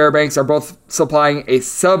with Pete Fairbanks, are both supplying a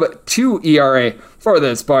sub-2 ERA for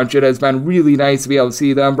this bunch. It has been really nice to be able to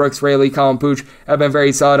see them. Brooks Raley, Colin Pooch have been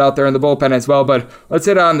very solid out there in the bullpen as well. But let's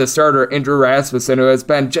hit on the starter, Drew Rasmussen, who has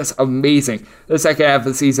been just amazing the second half of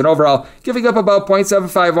the season overall, giving up about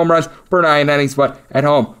 0.75 home runs per 9 innings, but at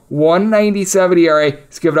home, 197 ERA.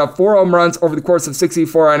 He's given up 4 home runs over the course of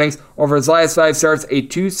 64 innings. Over his last 5 starts, a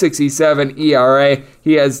 267 ERA.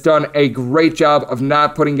 He has done a great job of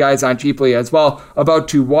not putting guys on cheaply as well. About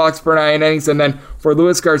 2 walks per 9 innings. And then for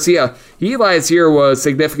Luis Garcia, he last year was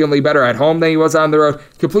significantly better at home than he was on the road.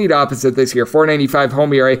 Complete opposite this year. 495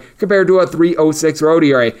 home ERA compared to a 306 road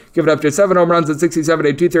ERA. Given up to 7 home runs in 67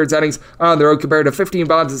 and 2/3 innings on the road compared to 15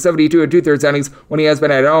 bombs in 72 and 2/3 innings when he has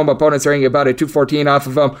been at home. Opponents are getting about a 214 off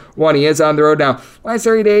of him when he is on the road. Now, last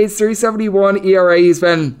 30 days, 371 ERA. He's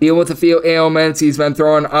been dealing with a few ailments. He's been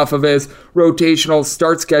throwing off of his rotational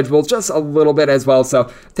start schedule just a little bit as well. So,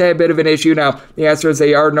 a bit of an issue. Now, the Astros,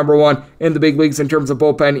 they are number 1 in the big leagues in terms of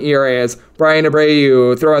bullpen ERAs. Brian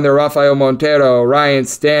Abreu throwing there, Rafael Montero, Ryan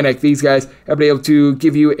Stanek. These guys have been able to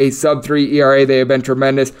give you a sub-3 ERA. They have been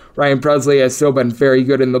tremendous. Ryan Presley has still been very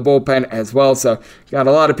good in the bullpen as well. So, got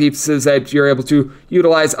a lot of pieces that you're able to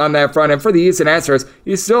utilize on that front. And for the Houston Astros,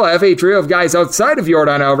 you still have a trio of guys outside of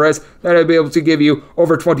Yordan Alvarez that will be able to give you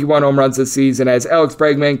over 21 home runs this season, as Alex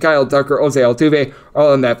Bregman, Kyle Tucker, Jose Altuve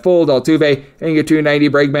all in that fold. Altuve hitting a 290,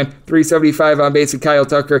 Bregman 375 on base, and Kyle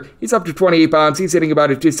Tucker, he's up to 28 bombs. He's hitting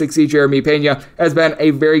about a 260. Jeremy Pena has been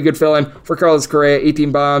a very good fill-in for Carlos Correa,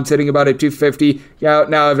 18 bombs, hitting about a 250. Now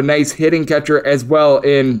have a nice hitting catcher as well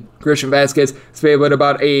in Christian Vasquez. He's been able to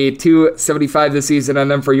about a 275 this season. And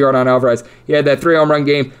then for Yordan Alvarez, he had that 3 home run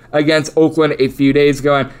game against Oakland a few days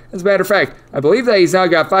ago. And as a matter of fact, I believe that he's now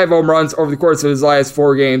got 5 home runs over the course of his last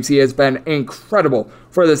 4 games. He has been incredible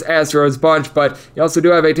for this Astros bunch, but you also do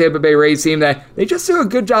have a Tampa Bay Rays team that they just do a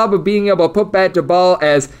good job of being able to put bat to ball,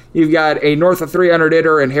 as you've got a north of 300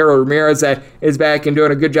 hitter and Harold Ramirez that is back and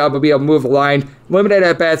doing a good job of being able to move the line. Limited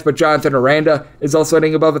at bats, but Jonathan Aranda is also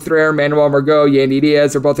hitting above a 300. Manuel Margot, Yandy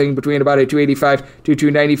Diaz are both hitting between about a 285 to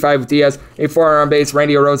 295 with Diaz, a 400 on base.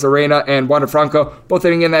 Randy Arozarena and Wander Franco both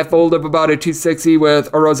hitting in that math hold up about a 260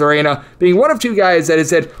 with Arozarena being one of two guys that has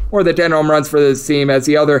hit more than 10 home runs for this team, as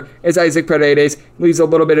the other is Isaac Paredes. Leaves a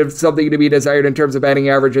little bit of something to be desired in terms of batting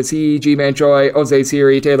average as he, G-Man Choi, Jose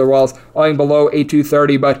Siri, Taylor Walls falling below a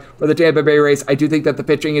 230, but for the Tampa Bay Rays, I do think that the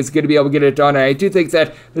pitching is going to be able to get it done, and I do think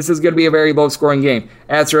that this is going to be a very low-scoring game.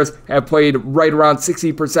 Astros have played right around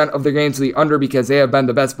 60% of their games to the under because they have been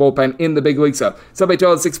the best bullpen in the big leagues. So by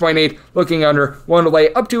total 6.8, looking under, one to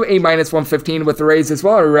lay up to a minus 115 with the Rays as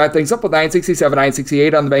well. We wrap things up with 967,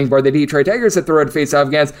 968 on the betting board. The Detroit Tigers hit the road face off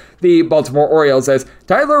against the Baltimore Orioles as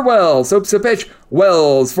Tyler Wells hopes to pitch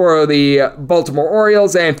Wells for the Baltimore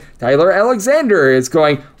Orioles, and Tyler Alexander is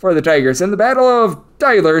going for the Tigers. In the battle of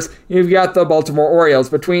Tylers, you've got the Baltimore Orioles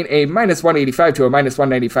between a minus 185 to a minus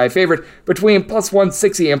 195 favorite. Between plus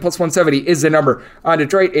 160 and plus 170 is the number. On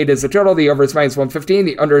Detroit, 8 is the total. The over is minus 115.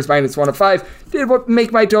 The under is minus 105. Did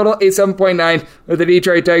make my total a 7.9. With the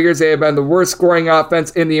Detroit Tigers, they have been the worst scoring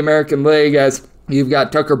offense in the American League, as you've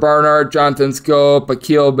got Tucker Barnhart, Jonathan Scope,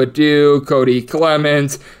 Akil Baddoo, Cody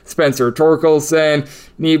Clemens, Spencer Torkelson.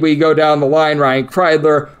 Need we go down the line? Ryan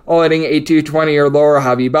Kreidler, all hitting a 220 or lower.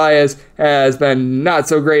 Javi Baez has been not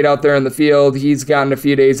so great out there in the field. He's gotten a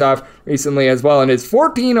few days off recently as well, and his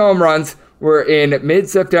 14 home runs were in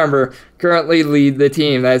mid-September, currently lead the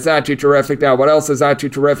team. That's not too terrific. Now, what else is not too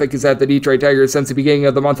terrific is that the Detroit Tigers, since the beginning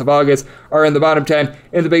of the month of August, are in the bottom 10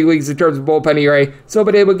 in the big leagues in terms of bullpen ERA. So,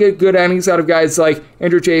 but able to get good innings out of guys like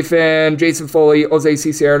Andrew Chafin, Jason Foley, Jose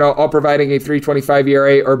Cicierno, all providing a 3.25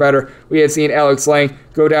 ERA or better. We have seen Alex Lang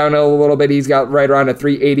go down a little bit. He's got right around a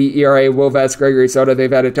 3.80 ERA. Will Vest, Gregory Soto,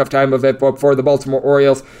 they've had a tough time of it. But for the Baltimore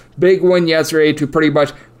Orioles, big win yesterday to pretty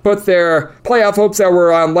much put their playoff hopes that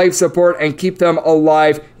were on life support and keep them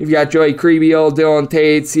alive. You've got Joey Krehbiel, Dylan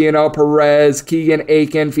Tate, Cionel Perez, Keegan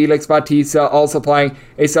Aiken, Felix Bautista, all supplying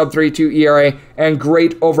a sub-3.2 ERA and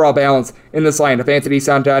great overall balance in this lineup. Anthony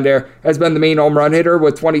Santander has been the main home run hitter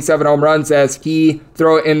with 27 home runs, as he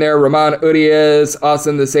throw in there Ramon Urias,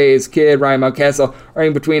 Austin the Say's Kid, Ryan Mountcastle,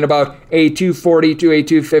 running between about a 240 to a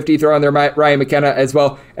 250, throw in there Ryan McKenna as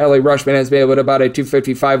well. Ellie Rushman has been able to about a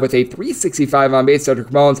 255 with a 365 on base.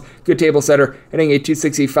 Cedric Mullins, good table setter, hitting a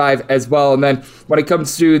 265 as well. And then when it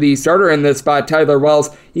comes to the starter in this spot, Tyler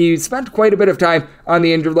Wells, he spent quite a bit of time on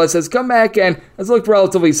the injured list, has come back and has looked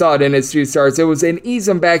relatively solid in his two starts. It was an ease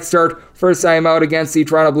him back start. First time out against the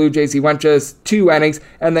Toronto Blue Jays, he went just 2 innings,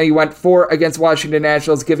 and then he went 4 against Washington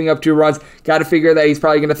Nationals, giving up 2 runs. Got to figure that he's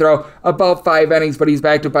probably going to throw about 5 innings, but he's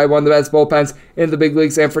backed up by one of the best bullpens in the big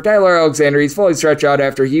leagues. And for Tyler Alexander, he's fully stretched out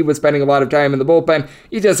after he was spending a lot of time in the bullpen.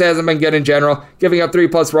 He just hasn't been good in general, giving up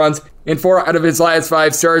 3+ runs in 4 out of his last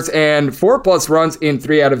 5 starts, and 4+ runs in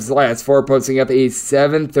 3 out of his last 4, posting up a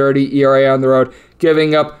 7.30 ERA on the road,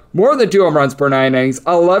 giving up more than 2 home runs per 9 innings,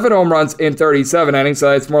 11 home runs in 37 innings, so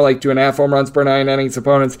that's more like 2.5 home runs per 9 innings.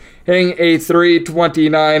 Opponents hitting a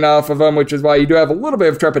 3.29 off of them, which is why you do have a little bit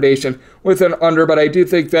of trepidation with an under, but I do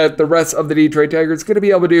think that the rest of the Detroit Tigers is going to be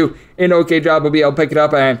able to do an okay job of being able to pick it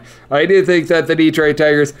up, and I do think that the Detroit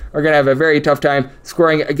Tigers are going to have a very tough time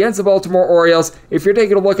scoring against the Baltimore Orioles. If you're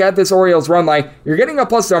taking a look at this Orioles run line, you're getting a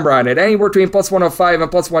plus number on it, anywhere between plus 105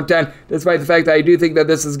 and plus 110, despite the fact that I do think that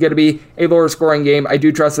this is going to be a lower scoring game. I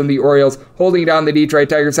do trust in the Orioles holding down the Detroit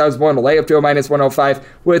Tigers. I was willing to lay up to a minus 105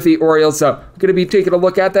 with the Orioles, so I'm going to be taking a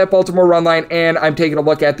look at that Baltimore run line, and I'm taking a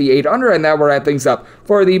look at the 8 under, and that will wrap things up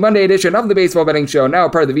for the Monday edition of the Baseball Betting Show, now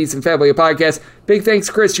part of the VSiN Family Podcast. Big thanks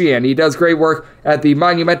to Chris Gian. He does great work at the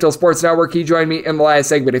Monumental Sports Network. He joined me in the last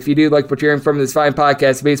segment. If you do like what you're hearing from this fine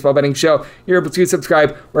podcast, the Baseball Betting Show, you're able to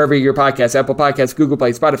subscribe wherever you get your podcasts, Apple Podcasts, Google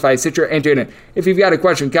Play, Spotify, Stitcher, and TuneIn. If you've got a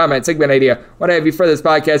question, comment, segment idea, what have you for this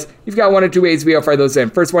podcast, you've got 1 or 2 ways to be able to fire those in.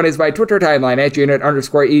 First one is by Twitter timeline at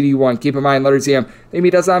unit_81. Keep in mind, letters EM. The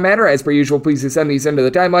email does not matter. As per usual, please send these into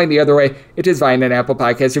the timeline. The other way, it is via an Apple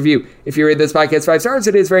Podcast review. If you rate this podcast 5 stars,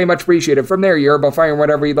 it is very much appreciated. From there, you're about firing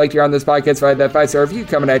whatever you'd like to hear on this podcast via that 5-star review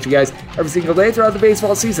coming at you guys every single day throughout the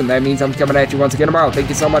baseball season. That means I'm coming at you once again tomorrow. Thank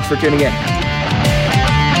you so much for tuning in.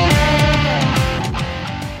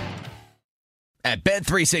 At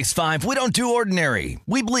Bet365, we don't do ordinary.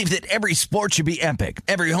 We believe that every sport should be epic.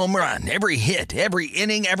 Every home run, every hit, every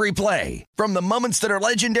inning, every play. From the moments that are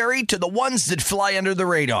legendary to the ones that fly under the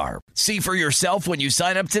radar. See for yourself when you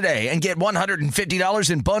sign up today and get $150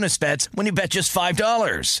 in bonus bets when you bet just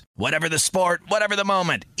 $5. Whatever the sport, whatever the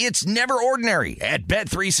moment, it's never ordinary at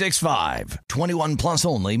Bet365. 21 plus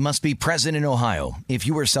only. Must be present in Ohio. If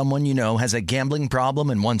you or someone you know has a gambling problem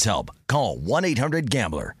and wants help, call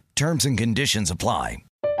 1-800-GAMBLER. Terms and conditions apply.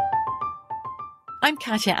 I'm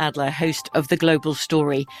Katya Adler, host of The Global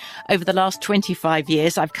Story. Over the last 25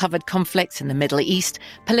 years, I've covered conflicts in the Middle East,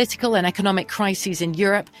 political and economic crises in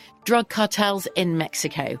Europe, drug cartels in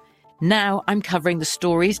Mexico. Now I'm covering the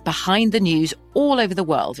stories behind the news all over the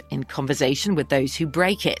world in conversation with those who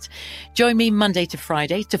break it. Join me Monday to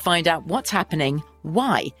Friday to find out what's happening,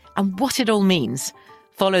 why, and what it all means.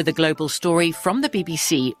 Follow The Global Story from the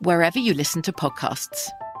BBC wherever you listen to podcasts.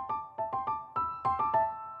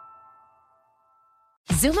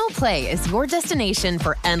 Zumo Play is your destination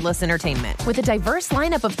for endless entertainment. With a diverse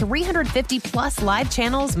lineup of 350 plus live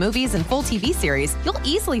channels, movies, and full TV series, you'll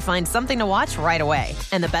easily find something to watch right away.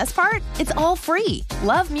 And the best part? It's all free.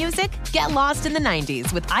 Love music? Get lost in the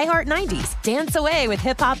 90s with iHeart 90s, dance away with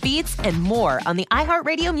hip-hop beats, and more on the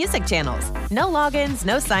iHeartRadio music channels. No logins,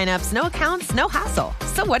 no signups, no accounts, no hassle.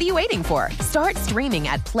 So what are you waiting for? Start streaming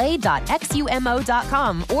at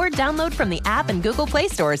play.xumo.com or download from the app and Google Play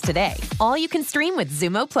stores today. All you can stream with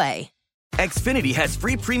Zumo Play. Xfinity has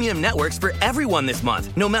free premium networks for everyone this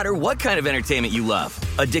month, no matter what kind of entertainment you love.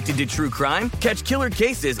 Addicted to true crime? Catch killer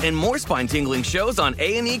cases and more spine-tingling shows on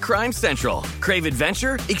A&E Crime Central. Crave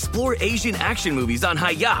adventure? Explore Asian action movies on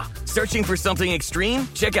Hi-Ya. Searching for something extreme?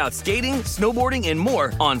 Check out skating, snowboarding, and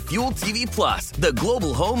more on Fuel TV Plus, the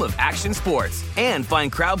global home of action sports. And find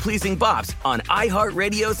crowd-pleasing bops on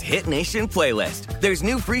iHeartRadio's Hit Nation playlist. There's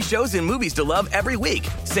new free shows and movies to love every week.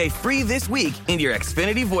 Say free this week in your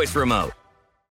Xfinity voice remote.